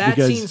perfect. That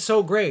because, scene's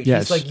so great.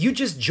 Yes. He's like, you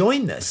just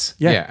joined this.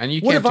 Yeah, and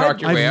you can't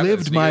talk your way out of this. I've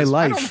lived my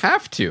life. I don't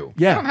have to.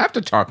 Yeah. I don't have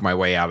to talk my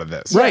way out of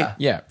this. Right.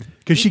 Yeah.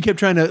 Because she kept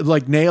trying to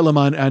like nail him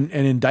on and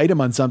indict him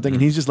on something,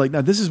 and he's just like,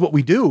 "No, this is what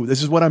we do.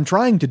 This is what I'm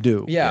trying to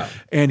do." Yeah.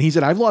 And he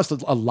said, "I've lost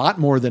a lot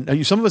more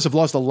than some of us have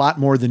lost a lot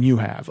more than you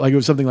have." Like it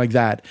was something like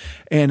that,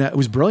 and it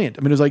was brilliant.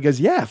 I mean, it was like,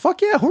 "Yeah, fuck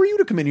yeah, who are you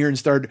to come in here and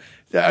start,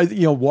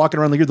 walking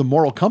around like you're the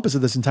moral compass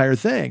of this entire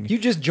thing?" You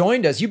just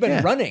joined us. You've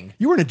been running.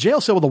 You were in a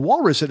jail cell with a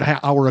walrus an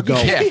hour ago.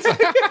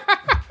 Yeah.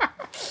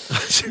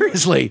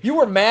 Seriously. You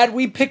were mad.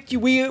 We picked you.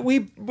 We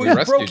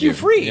broke you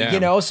free.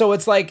 Yeah. So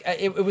it's like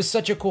it was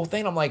such a cool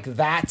thing. I'm like,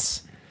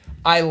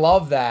 I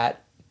love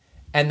that,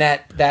 and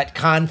that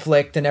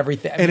conflict and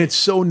everything. And it's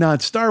so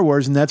not Star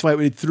Wars, and that's why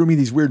it threw me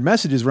these weird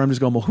messages where I'm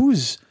just going, well,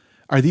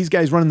 are these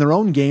guys running their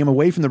own game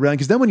away from the rebellion?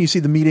 Because then when you see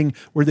the meeting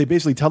where they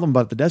basically tell them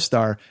about the Death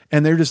Star,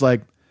 and they're just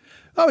like,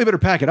 oh, we better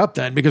pack it up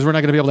then because we're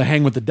not going to be able to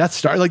hang with the Death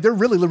Star. Like they're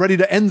really ready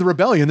to end the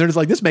rebellion. They're just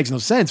like, this makes no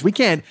sense. We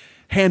can't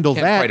handle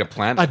that. Fight a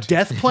planet. A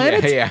death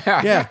planet?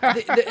 Yeah.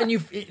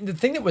 The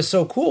thing that was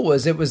so cool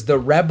was it was the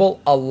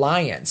Rebel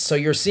Alliance. So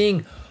you're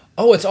seeing,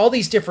 it's all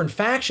these different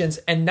factions,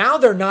 and now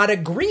they're not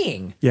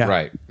agreeing. Yeah.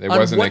 Right. It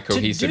wasn't a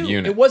cohesive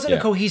unit. It wasn't a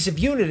cohesive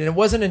unit, and it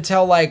wasn't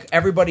until like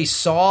everybody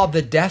saw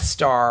the Death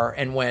Star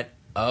and went,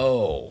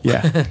 oh.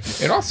 Yeah.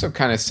 It also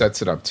kind of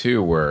sets it up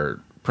too where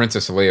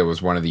Princess Leia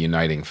was one of the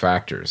uniting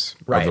factors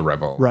of the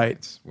Rebel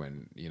Alliance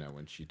when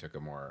she took a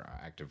more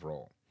active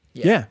role.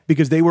 Yeah,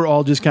 because they were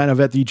all just kind of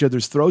at each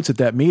other's throats at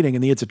that meeting,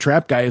 and the It's a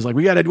Trap guy is like,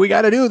 we got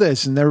to do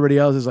this, and everybody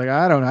else is like,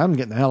 I'm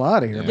getting the hell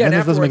out of here. Yeah, man.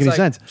 This doesn't make any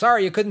sense.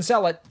 Sorry, you couldn't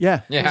sell it.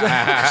 Yeah.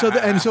 So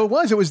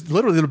it was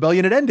literally the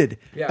rebellion had ended,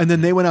 and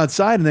then they went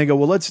outside and they go,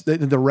 well,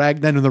 the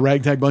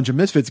ragtag bunch of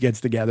misfits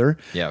gets together,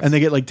 and they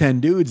get like 10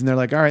 dudes, and they're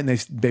like, all right, and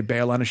they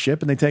bail on a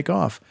ship and they take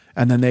off,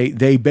 and then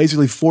they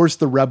basically force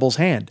the rebels'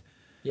 hand.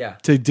 Yeah,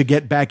 to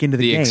get back into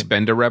the game.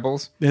 Expender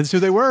Rebels. That's who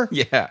they were.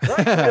 Yeah,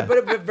 right.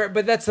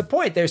 but that's the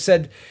point. They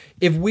said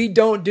if we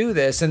don't do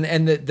this, and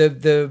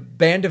the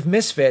band of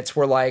misfits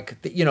were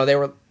like,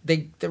 there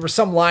was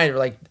some line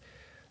like,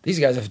 these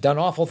guys have done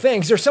awful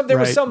things or something. There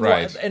was some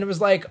line, and it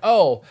was like,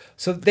 so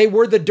they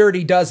were the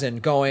dirty dozen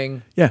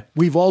going. Yeah,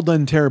 we've all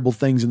done terrible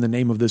things in the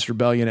name of this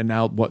rebellion, and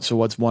now what? So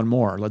what's one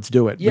more? Let's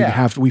do it.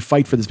 Yeah. We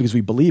fight for this because we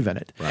believe in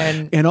it.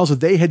 Right. And also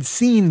they had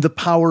seen the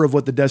power of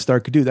what the Death Star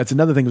could do. That's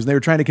another thing was they were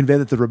trying to convey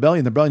that to the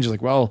rebellion's just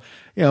like, well,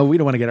 we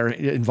don't want to get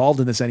involved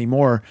in this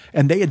anymore.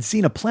 And they had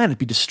seen a planet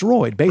be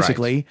destroyed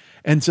basically,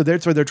 and so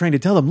that's why they're trying to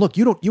tell them, look,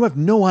 you have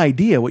no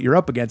idea what you're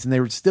up against, and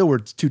they were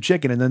too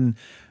chicken, and then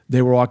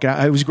they were walking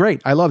out. It was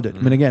great. I loved it. I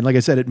mean, again, like I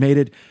said, it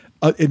made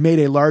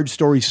a large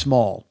story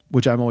small,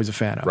 which I'm always a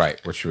fan of. Right,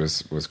 which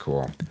was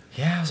cool.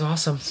 Yeah, it was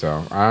awesome.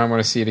 So I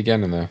want to see it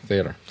again in the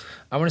theater.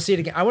 I want to see it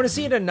again. I want to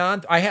see it in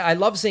I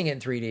love seeing it in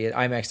 3D,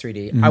 IMAX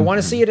 3D. Mm-hmm. I want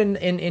to see it in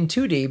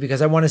 2D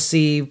because I want to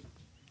see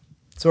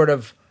sort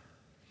of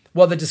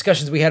the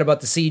discussions we had about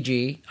the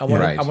CG. I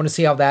want to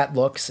see how that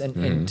looks in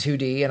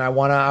 2D, and I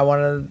want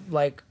to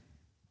like.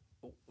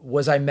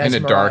 Was I mesmerized?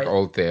 In a dark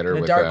old theater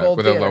with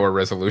a lower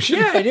resolution?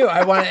 Yeah, I do.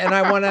 I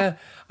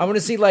want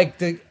to see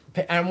like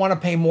I want to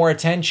pay more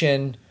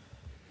attention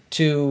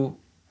to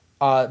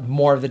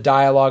more of the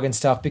dialogue and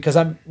stuff because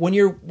when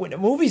a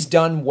movie's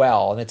done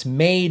well and it's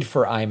made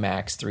for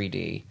IMAX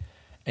 3D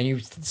and you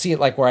see it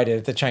like where I did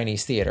at the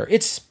Chinese theater,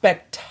 it's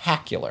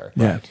spectacular.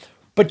 Yeah.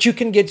 But you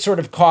can get sort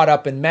of caught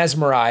up and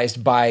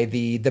mesmerized by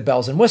the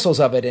bells and whistles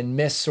of it and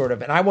miss sort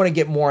of. And I want to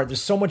get more.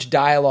 There's so much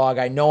dialogue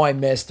I know I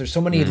missed. There's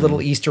so many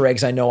little Easter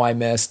eggs I know I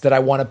missed that I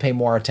want to pay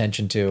more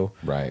attention to.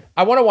 Right.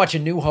 I want to watch A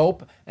New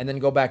Hope and then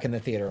go back in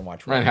the theater and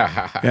watch. Right.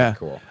 Yeah.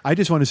 Cool. I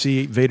just want to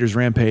see Vader's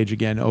rampage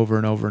again over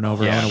and over and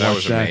over. Yeah, I want to that watch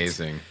was that.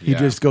 amazing. He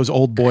just goes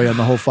old boy on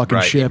the whole fucking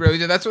Right. ship.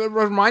 Really, that's what it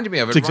reminded me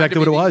of. It's exactly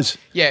what it was.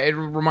 Yeah, it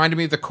reminded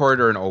me of the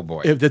corridor in Old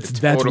Boy.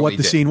 That's what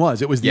the scene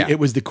was. It was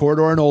the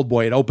corridor in Old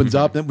Boy. It opens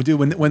up. And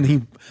when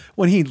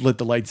he lit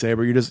the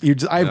lightsaber, you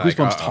just I have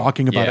goosebumps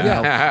talking about it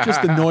now.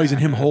 Just the noise and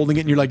him holding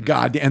it, and you're like,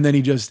 God, and then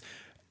he just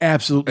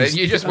absolutely.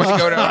 You just want to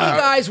go to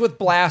guys with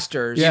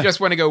blasters. You just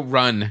want to go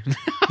run.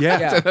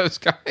 To those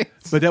guys.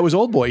 But that was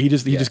Old Boy. He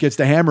just gets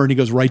the hammer and he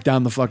goes right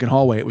down the fucking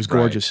hallway. It was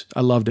gorgeous.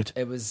 I loved it.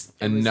 It was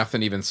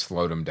nothing even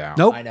slowed him down.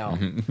 Nope. I know.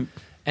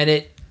 And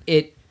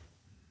it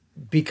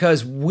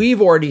because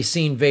we've already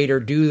seen Vader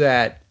do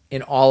that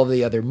in all of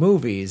the other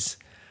movies.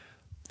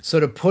 So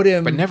to put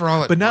him, but never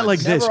all, but not like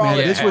this, man.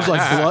 This was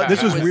like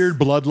this was weird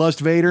bloodlust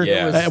Vader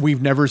that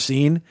we've never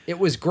seen. It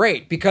was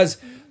great because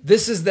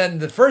this is then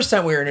the first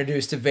time we were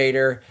introduced to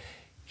Vader.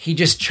 He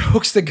just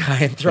chokes the guy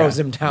and throws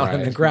him down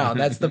on the ground.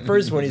 That's the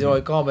first one he's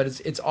always calm.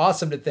 But it's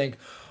awesome to think,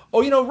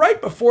 Oh, right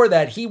before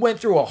that, he went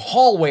through a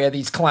hallway of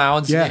these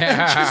clowns and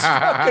just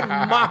fucking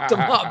mopped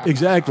them up.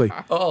 Exactly.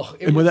 Oh,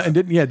 and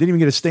didn't even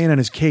get a stain on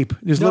his cape.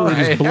 Just literally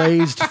just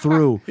blazed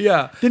through.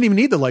 Yeah. Didn't even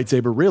need the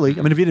lightsaber, really. I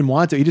mean, if he didn't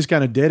want to, he just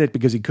kind of did it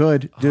because he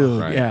could. Dude,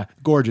 right. yeah,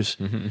 gorgeous.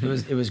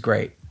 It was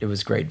great. It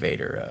was great,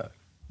 Vader.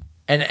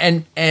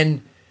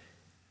 And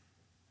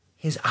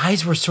his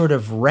eyes were sort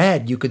of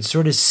red. You could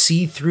sort of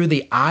see through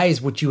the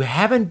eyes, which you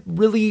haven't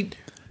really.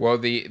 Well,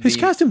 His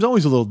costume's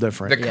always a little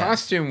different. The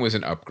costume was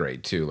an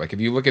upgrade too. Like if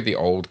you look at the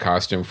old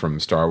costume from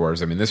Star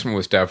Wars, I mean, this one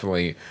was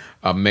definitely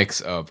a mix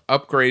of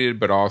upgraded,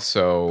 but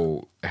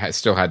also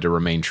still had to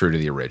remain true to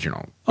the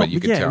original. But you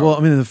could tell. Well,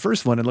 I mean, in the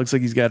first one, it looks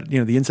like he's got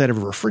the inside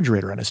of a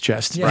refrigerator on his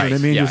chest. You know what I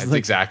mean? Yeah, Just it's like,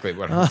 exactly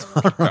what. I was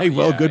all right,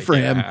 well, good for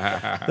him.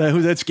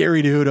 Who's that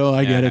scary dude? Oh,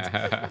 I get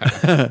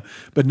it.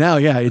 But now,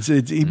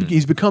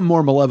 he's become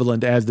more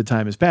malevolent as the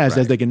time has passed,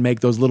 as they can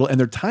make those little, and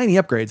they're tiny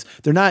upgrades.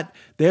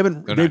 They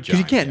haven't, because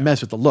you can't mess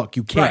with the look.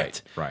 You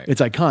can't. Right.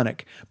 It's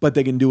iconic, but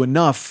they can do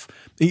enough.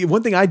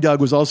 One thing I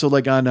dug was also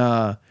like on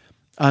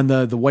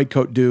the white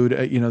coat dude,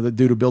 the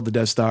dude who built the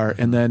Death Star,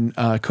 and then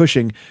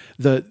Cushing.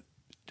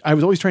 I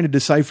was always trying to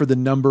decipher the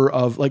number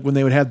of, like, when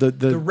they would have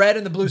the red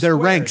and the blue their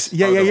squares. ranks.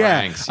 Yeah.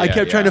 Ranks. I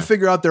kept trying to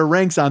figure out their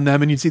ranks on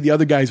them, and you'd see the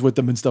other guys with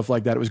them and stuff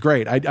like that. It was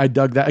great. I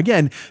dug that.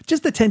 Again,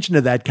 just attention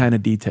to that kind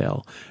of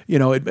detail.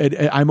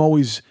 I'm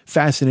always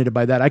fascinated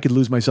by that. I could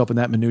lose myself in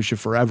that minutia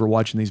forever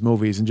watching these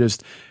movies, and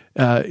just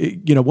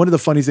one of the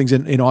funny things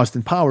in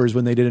Austin Powers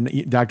when they did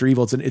in Dr.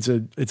 Evil,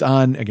 it's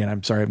on, again,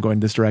 I'm sorry, I'm going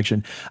this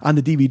direction, on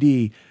the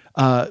DVD.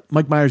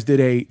 Mike Myers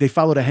they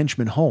followed a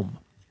henchman home.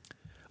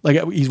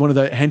 Like, he's one of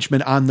the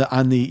henchmen on the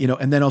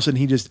and then all of a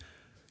sudden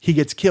he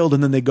gets killed,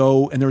 and then they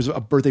go, and there was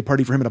a birthday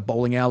party for him at a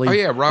bowling alley. Oh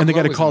yeah, Rob and they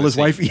got to Lowe was call in the his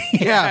wife. scene.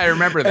 Yeah, I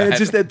remember that. And it's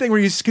just that thing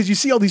where because you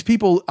see all these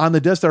people on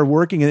the Death Star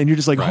working, and you're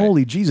just like,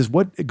 holy Jesus,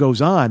 what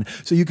goes on?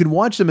 So you can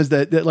watch them as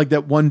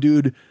that one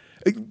dude.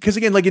 Because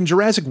again, like in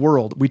Jurassic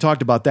World, we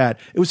talked about that.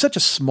 It was such a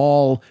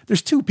small.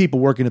 There's two people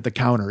working at the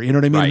counter. You know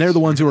what I mean? Right. And they're the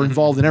ones who are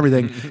involved in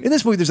everything. In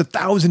this movie, there's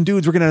 1,000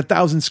 dudes working on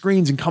 1,000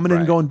 screens and coming in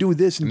and going, do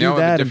this and do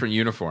that. A different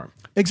uniform.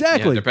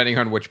 Exactly. Depending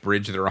on which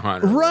bridge they're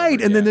on.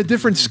 Right. And then the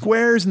different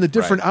squares and the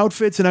different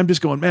outfits. And I'm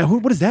just going, man,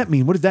 what does that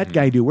mean? What does that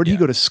guy do? Where did he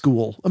go to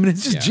school? I mean,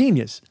 it's just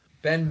genius.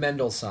 Ben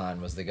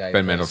Mendelsohn was the guy.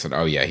 Ben Mendelsohn.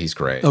 Oh yeah, he's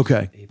great.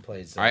 Okay. He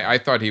plays. I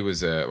thought he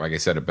was, like I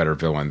said, a better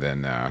villain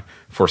than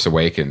Force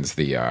Awakens.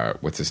 The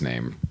what's his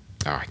name?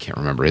 Oh, I can't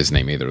remember his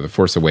name either. The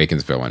Force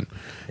Awakens villain,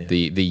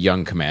 the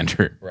young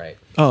commander. Right.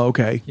 Oh,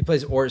 okay. He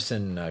plays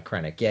Orson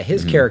Krennic. Yeah,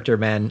 his character,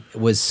 man,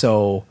 was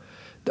so.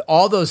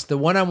 All the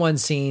one-on-one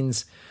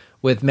scenes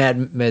with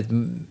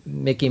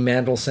Mickey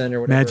Mandelson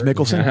or whatever. Mads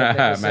Mikkelsen.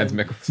 Mads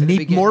Mikkelsen.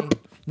 Meat Morp.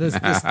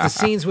 The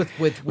scenes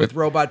with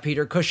Robot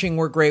Peter Cushing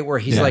were great, where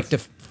he's like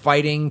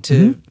fighting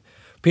to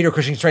Peter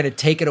Cushing's trying to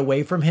take it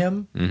away from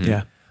him.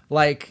 Yeah.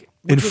 Like.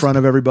 In front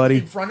of everybody.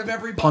 In front of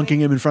everybody. Punking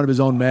him in front of his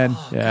own men.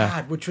 Oh,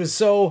 God, which was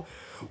so...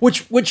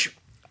 Which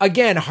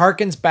again,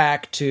 harkens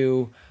back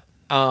to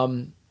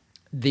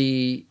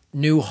the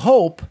New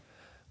Hope,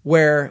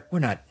 where we're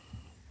not...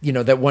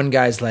 that one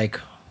guy's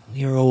like,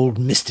 your old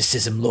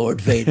mysticism,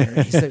 Lord Vader.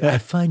 And he's like, I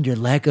find your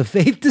lack of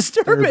faith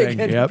disturbing.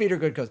 And Peter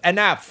Good goes,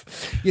 enough.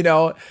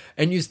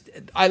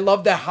 I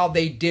love how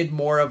they did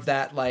more of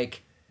that,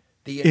 like...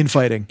 The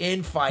infighting,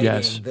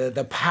 yes.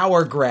 the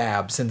power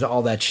grabs and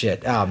all that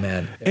shit. Oh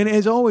man! And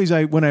as always,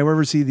 when I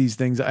ever see these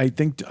things,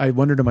 I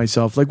wonder to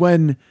myself, like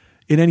when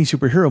in any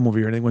superhero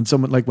movie or anything, when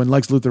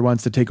Lex Luthor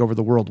wants to take over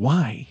the world,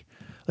 why?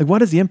 Like,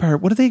 what is the Empire?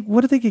 What are they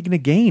going to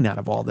gain out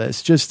of all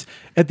this? Just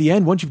at the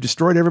end, once you've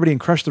destroyed everybody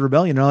and crushed the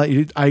rebellion, and all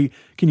that,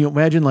 can you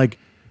imagine like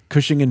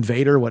Cushing and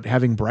Vader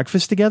having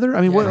breakfast together?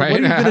 I mean, what are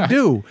you going to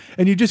do?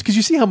 And because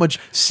you see how much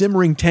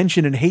simmering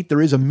tension and hate there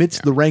is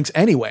amidst the ranks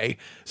anyway.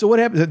 So what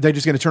happens? They're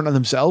just going to turn on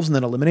themselves and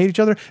then eliminate each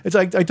other? It's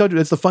like I told you,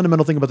 that's the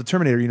fundamental thing about the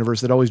Terminator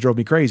universe that always drove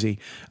me crazy.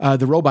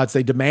 The robots,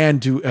 they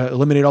demand to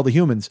eliminate all the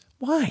humans.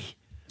 Why?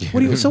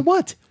 So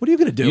what? What are you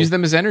going to do? Use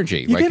them as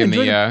energy,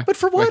 but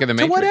for what? Like in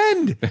the to what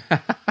Matrix. end?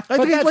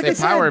 They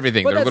power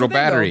everything. They're little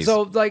batteries.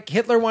 So, like,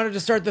 Hitler wanted to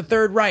start the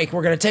Third Reich.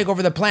 We're going to take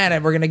over the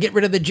planet. We're going to get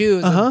rid of the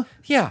Jews.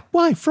 Yeah.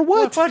 Why? For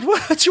what? Why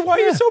are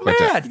you so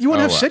mad? You want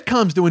to have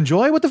sitcoms to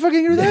enjoy? What the fuck are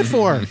you going to do that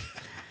for?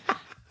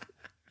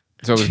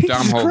 So it was Jesus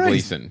Domhnall Christ.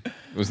 Gleeson.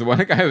 It was the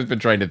one guy I've been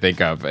trying to think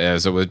of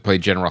as it would play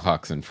General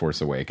Hux in Force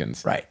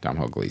Awakens. Right.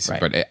 Domhnall Gleeson.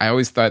 Right. But I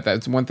always thought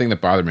that's one thing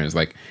that bothered me was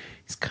like,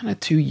 he's kind of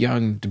too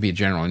young to be a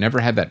general. He never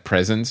had that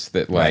presence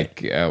that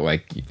like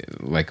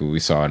we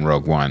saw in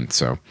Rogue One.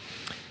 So,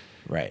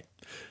 right.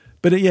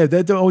 But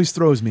that always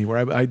throws me.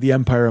 Where the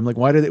Empire, I'm like,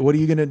 what are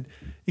you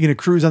gonna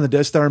cruise on the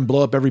Death Star and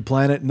blow up every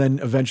planet, and then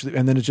eventually,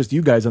 and then it's just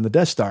you guys on the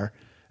Death Star,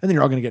 and then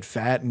you're all gonna get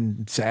fat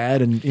and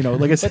sad, and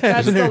like I said,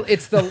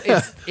 it's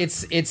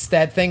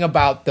that thing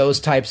about those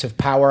types of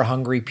power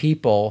hungry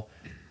people.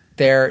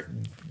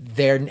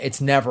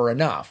 It's never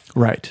enough.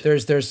 Right.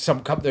 There's a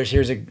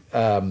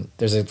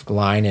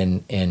line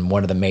in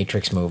one of the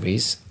Matrix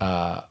movies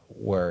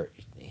where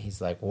he's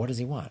like, "What does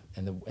he want?"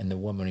 And the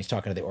woman, when he's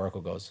talking to the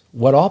Oracle, goes,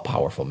 "What all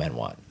powerful men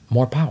want: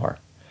 more power."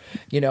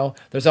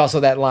 There's also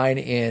that line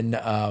in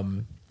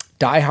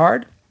Die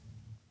Hard.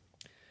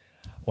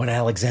 When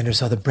Alexander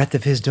saw the breadth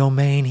of his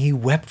domain, he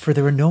wept, for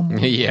there were no more.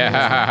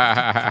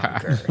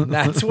 Yeah. And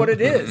that's what it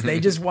is.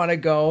 They just want to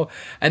go.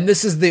 And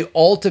this is the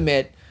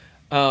ultimate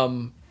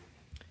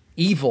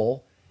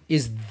evil,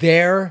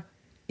 there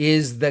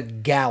is the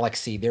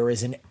galaxy. There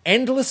is an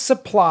endless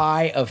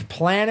supply of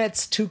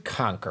planets to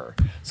conquer.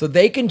 So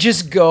they can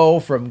just go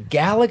from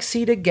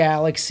galaxy to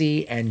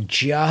galaxy and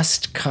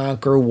just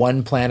conquer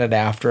one planet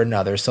after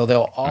another. So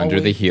they'll always... Under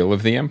the heel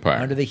of the Empire.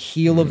 Under the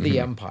heel of the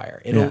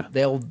Empire.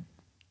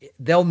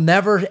 They'll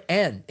never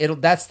end.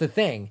 That's the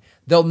thing.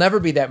 There'll never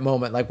be that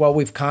moment like, well,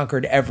 we've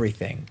conquered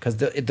everything, because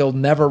they'll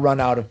never run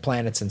out of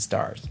planets and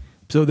stars.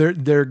 So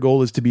their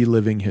goal is to be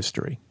living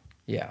history.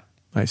 Yeah.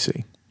 I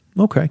see.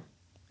 Okay.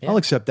 Yeah. I'll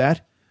accept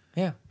that.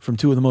 Yeah. From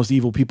two of the most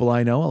evil people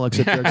I know, I'll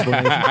accept your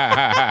explanation.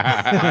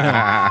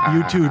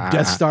 You two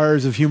Death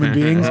Stars of human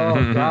beings.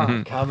 Oh,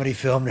 God. Comedy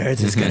film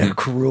nerds is going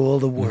to rule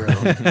the world.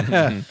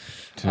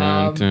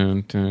 Yeah,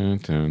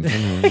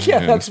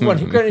 that's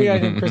one.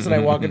 Chris and I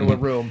walk into a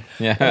room.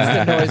 Yeah.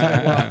 That's the noise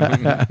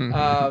I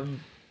want.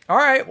 All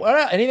right.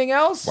 What? Anything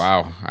else?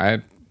 Wow.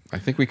 I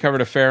think we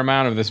covered a fair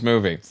amount of this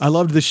movie. I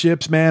loved the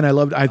ships, man.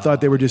 I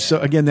thought they were just so.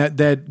 Again,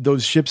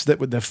 those ships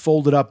that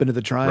folded up into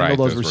the triangle. Right,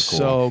 those were were cool.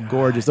 so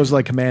gorgeous. Those are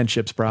like command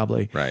ships,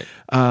 probably. Right.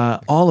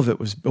 All of it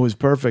was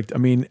perfect. I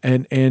mean,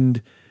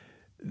 and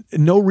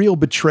no real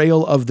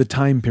betrayal of the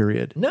time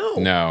period.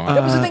 No.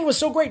 That was the thing. Was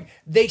so great.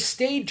 They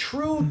stayed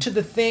true to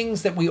the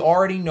things that we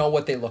already know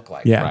what they look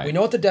like. Yeah. Right. We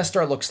know what the Death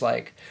Star looks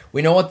like.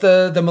 We know what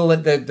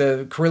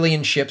the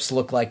Carillion ships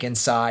look like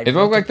inside. It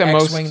looked like the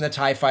most X-Wing, the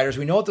TIE fighters.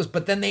 We know what those,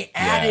 but then they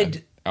added.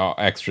 Yeah. Oh,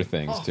 extra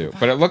things too.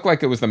 But it looked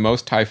like it was the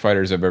most TIE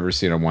fighters I've ever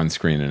seen on one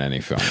screen in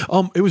any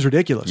film. It was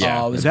ridiculous.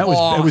 Yeah. It was it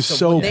was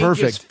so When they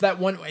perfect. that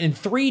one in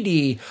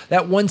 3D,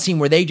 that one scene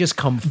where they just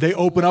come. They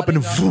open up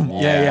and boom.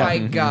 Oh Yeah. my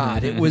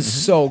God, it was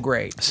so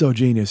great. So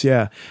genius,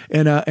 yeah.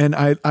 And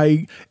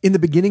I in the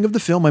beginning of the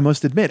film, I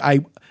must admit,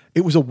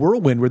 it was a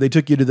whirlwind where they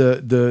took you to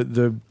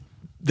the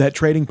that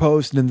trading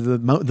post and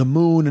then the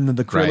moon and then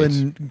the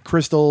Krillin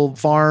crystal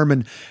farm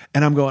and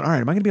I'm going, all right,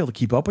 am I going to be able to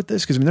keep up with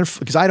this?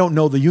 Because I don't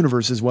know the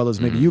universe as well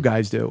as maybe you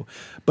guys do.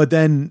 But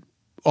then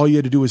all you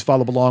had to do was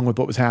follow along with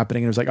what was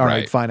happening, and it was like, all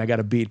right, fine, I got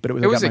a beat. But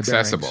it was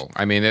accessible.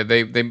 I mean,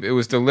 it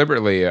was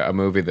deliberately a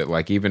movie that,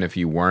 like, even if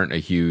you weren't a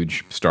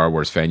huge Star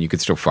Wars fan, you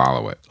could still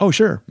follow it. Oh,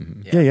 sure,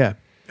 yeah.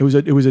 It was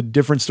a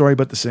different story,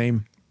 but the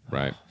same.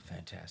 Right.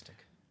 Fantastic.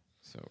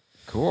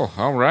 Cool.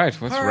 All right.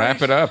 Let's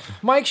wrap it up.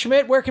 Mike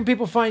Schmidt, where can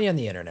people find you on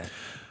the internet?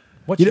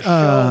 What's your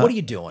show? What are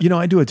you doing?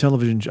 I do a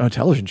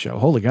television show.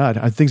 Holy God.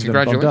 Things have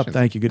been bumped up.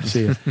 Thank you. Good to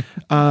see you.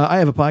 I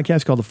have a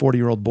podcast called The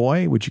 40-Year-Old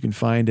Boy, which you can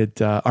find at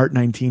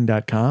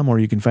art19.com, or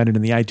you can find it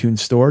in the iTunes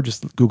store.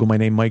 Just Google my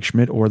name, Mike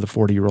Schmidt, or The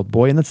 40-Year-Old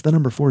Boy, and that's the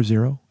number 40.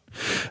 You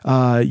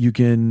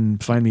can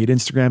find me at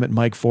Instagram at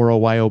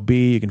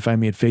Mike40YOB. You can find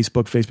me at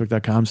Facebook,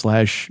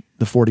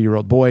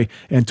 facebook.com/the40-year-old-boy,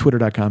 and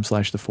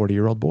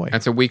twitter.com/the40-year-old-boy.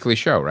 That's a weekly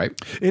show, right?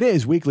 It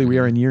is weekly. We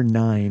are in year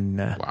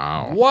 9.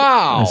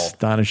 Wow.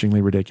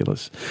 Astonishingly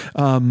ridiculous.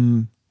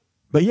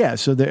 But yeah,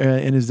 so there,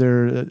 and is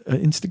there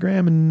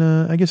Instagram and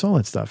I guess all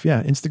that stuff.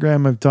 Yeah,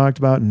 Instagram I've talked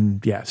about,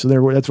 and yeah, so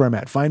that's where I'm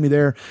at. Find me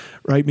there,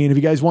 write me, and if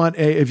you guys want,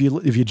 if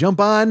you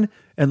jump on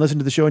and listen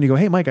to the show and you go,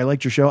 hey Mike, I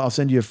liked your show, I'll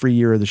send you a free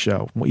year of the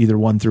show, either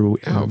 1 through.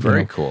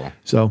 Very cool.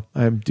 So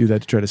I do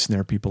that to try to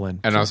snare people in.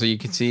 And also, you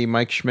can see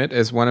Mike Schmidt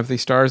as one of the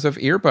stars of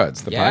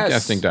Earbuds, the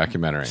podcasting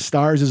documentary.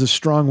 Stars is a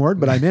strong word,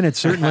 but I'm in it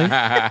certainly,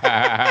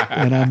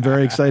 and I'm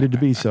very excited to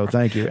be so.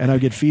 Thank you, and I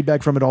get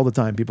feedback from it all the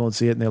time. People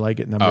see it and they like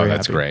it, and I'm very happy.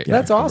 That's great. Yeah.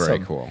 That's awesome.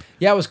 Very cool.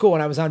 Yeah, it was cool.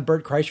 When I was on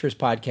Bert Kreischer's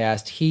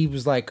podcast, he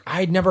was like,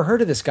 I'd never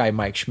heard of this guy,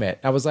 Mike Schmidt.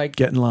 I was like,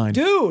 get in line,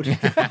 dude.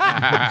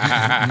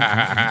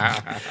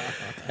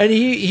 And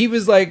he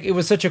was like, it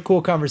was such a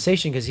cool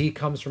conversation because he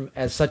comes from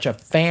as such a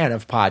fan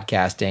of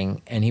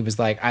podcasting, and he was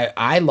like,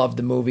 I loved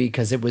the movie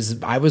because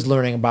I was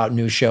learning about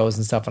new shows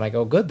and stuff, and I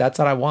go, good, that's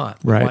what I want.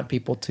 Right. I want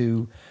people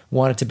to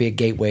want it to be a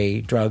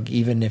gateway drug,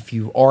 even if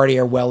you already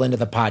are well into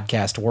the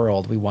podcast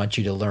world. We want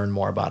you to learn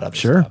more about other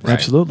stuff. Sure,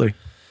 absolutely.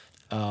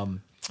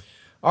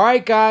 All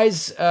right,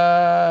 guys.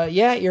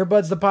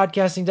 Earbuds, the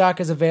podcasting doc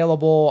is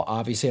available,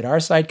 obviously, at our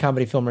site,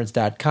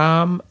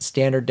 comedyfilmnerds.com,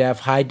 standard def,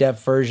 high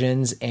def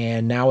versions,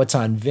 and now it's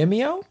on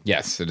Vimeo.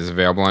 Yes, it is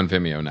available on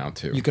Vimeo now,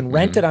 too. You can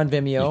rent it on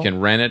Vimeo. You can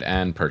rent it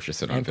and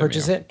purchase it on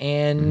Vimeo.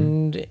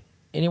 And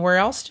anywhere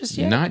else just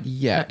yet? Not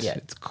yet.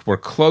 We're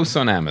close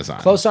on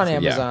Amazon.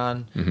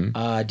 Amazon.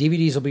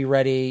 DVDs will be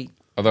ready.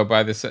 Although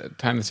by the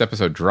time this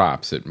episode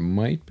drops, it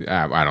might be,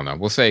 I don't know.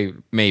 We'll say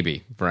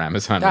maybe for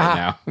Amazon right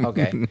now.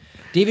 Okay.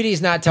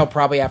 DVD's not till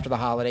probably after the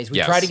holidays.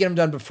 We tried to get them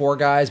done before,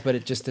 guys, but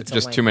it's just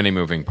too many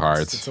moving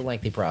parts. It's a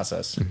lengthy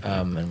process.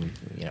 And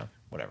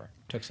whatever.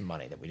 Took some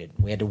money that we didn't.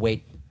 We had to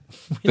wait.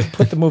 We had to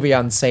put the movie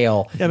on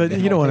sale. Yeah, but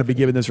you don't want to be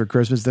giving this for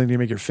Christmas. Then you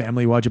make your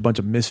family watch a bunch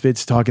of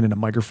misfits talking into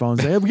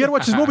microphones. Hey, we got to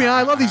watch this movie.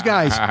 I love these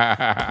guys.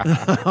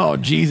 Oh,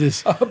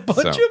 Jesus. A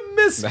bunch of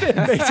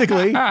misfits.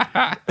 Basically.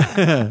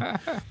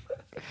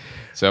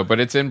 So, but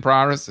it's in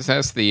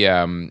process.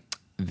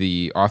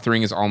 the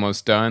authoring is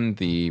almost done.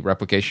 The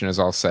replication is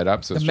all set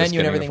up. So it's The just menu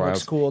and getting the everything looks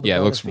files. cool. The Yeah, it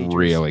bonus looks features.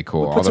 really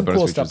cool. We'll put some bonus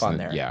cool features stuff on in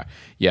there.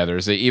 Yeah.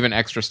 There's even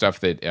extra stuff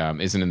that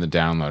isn't in the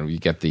download. You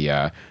get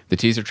the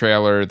teaser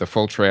trailer, the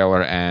full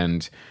trailer,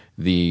 and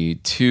the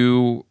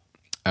 2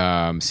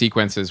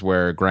 sequences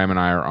where Graham and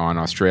I are on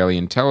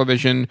Australian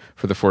television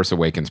for the Force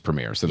Awakens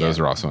premiere. So those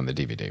are also on the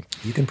DVD.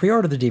 You can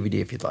pre-order the DVD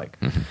if you'd like.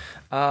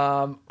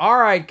 All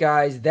right,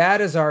 guys,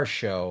 that is our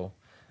show.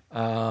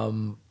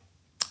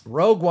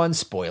 Rogue One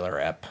spoiler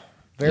ep.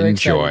 Very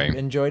excited.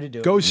 Enjoy to do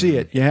it. Go see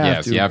it. You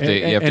have to. You have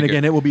to. And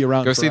again, it will be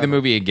around Go see the forever.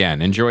 movie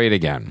again. Enjoy it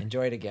again.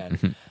 Enjoy it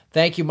again.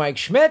 Thank you, Mike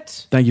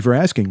Schmidt. Thank you for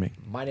asking me.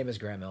 My name is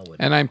Graham Elwood.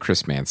 And I'm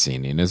Chris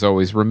Mancini. And as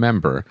always,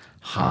 remember,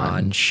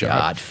 Han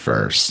shot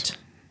first.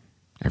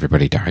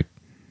 Everybody died.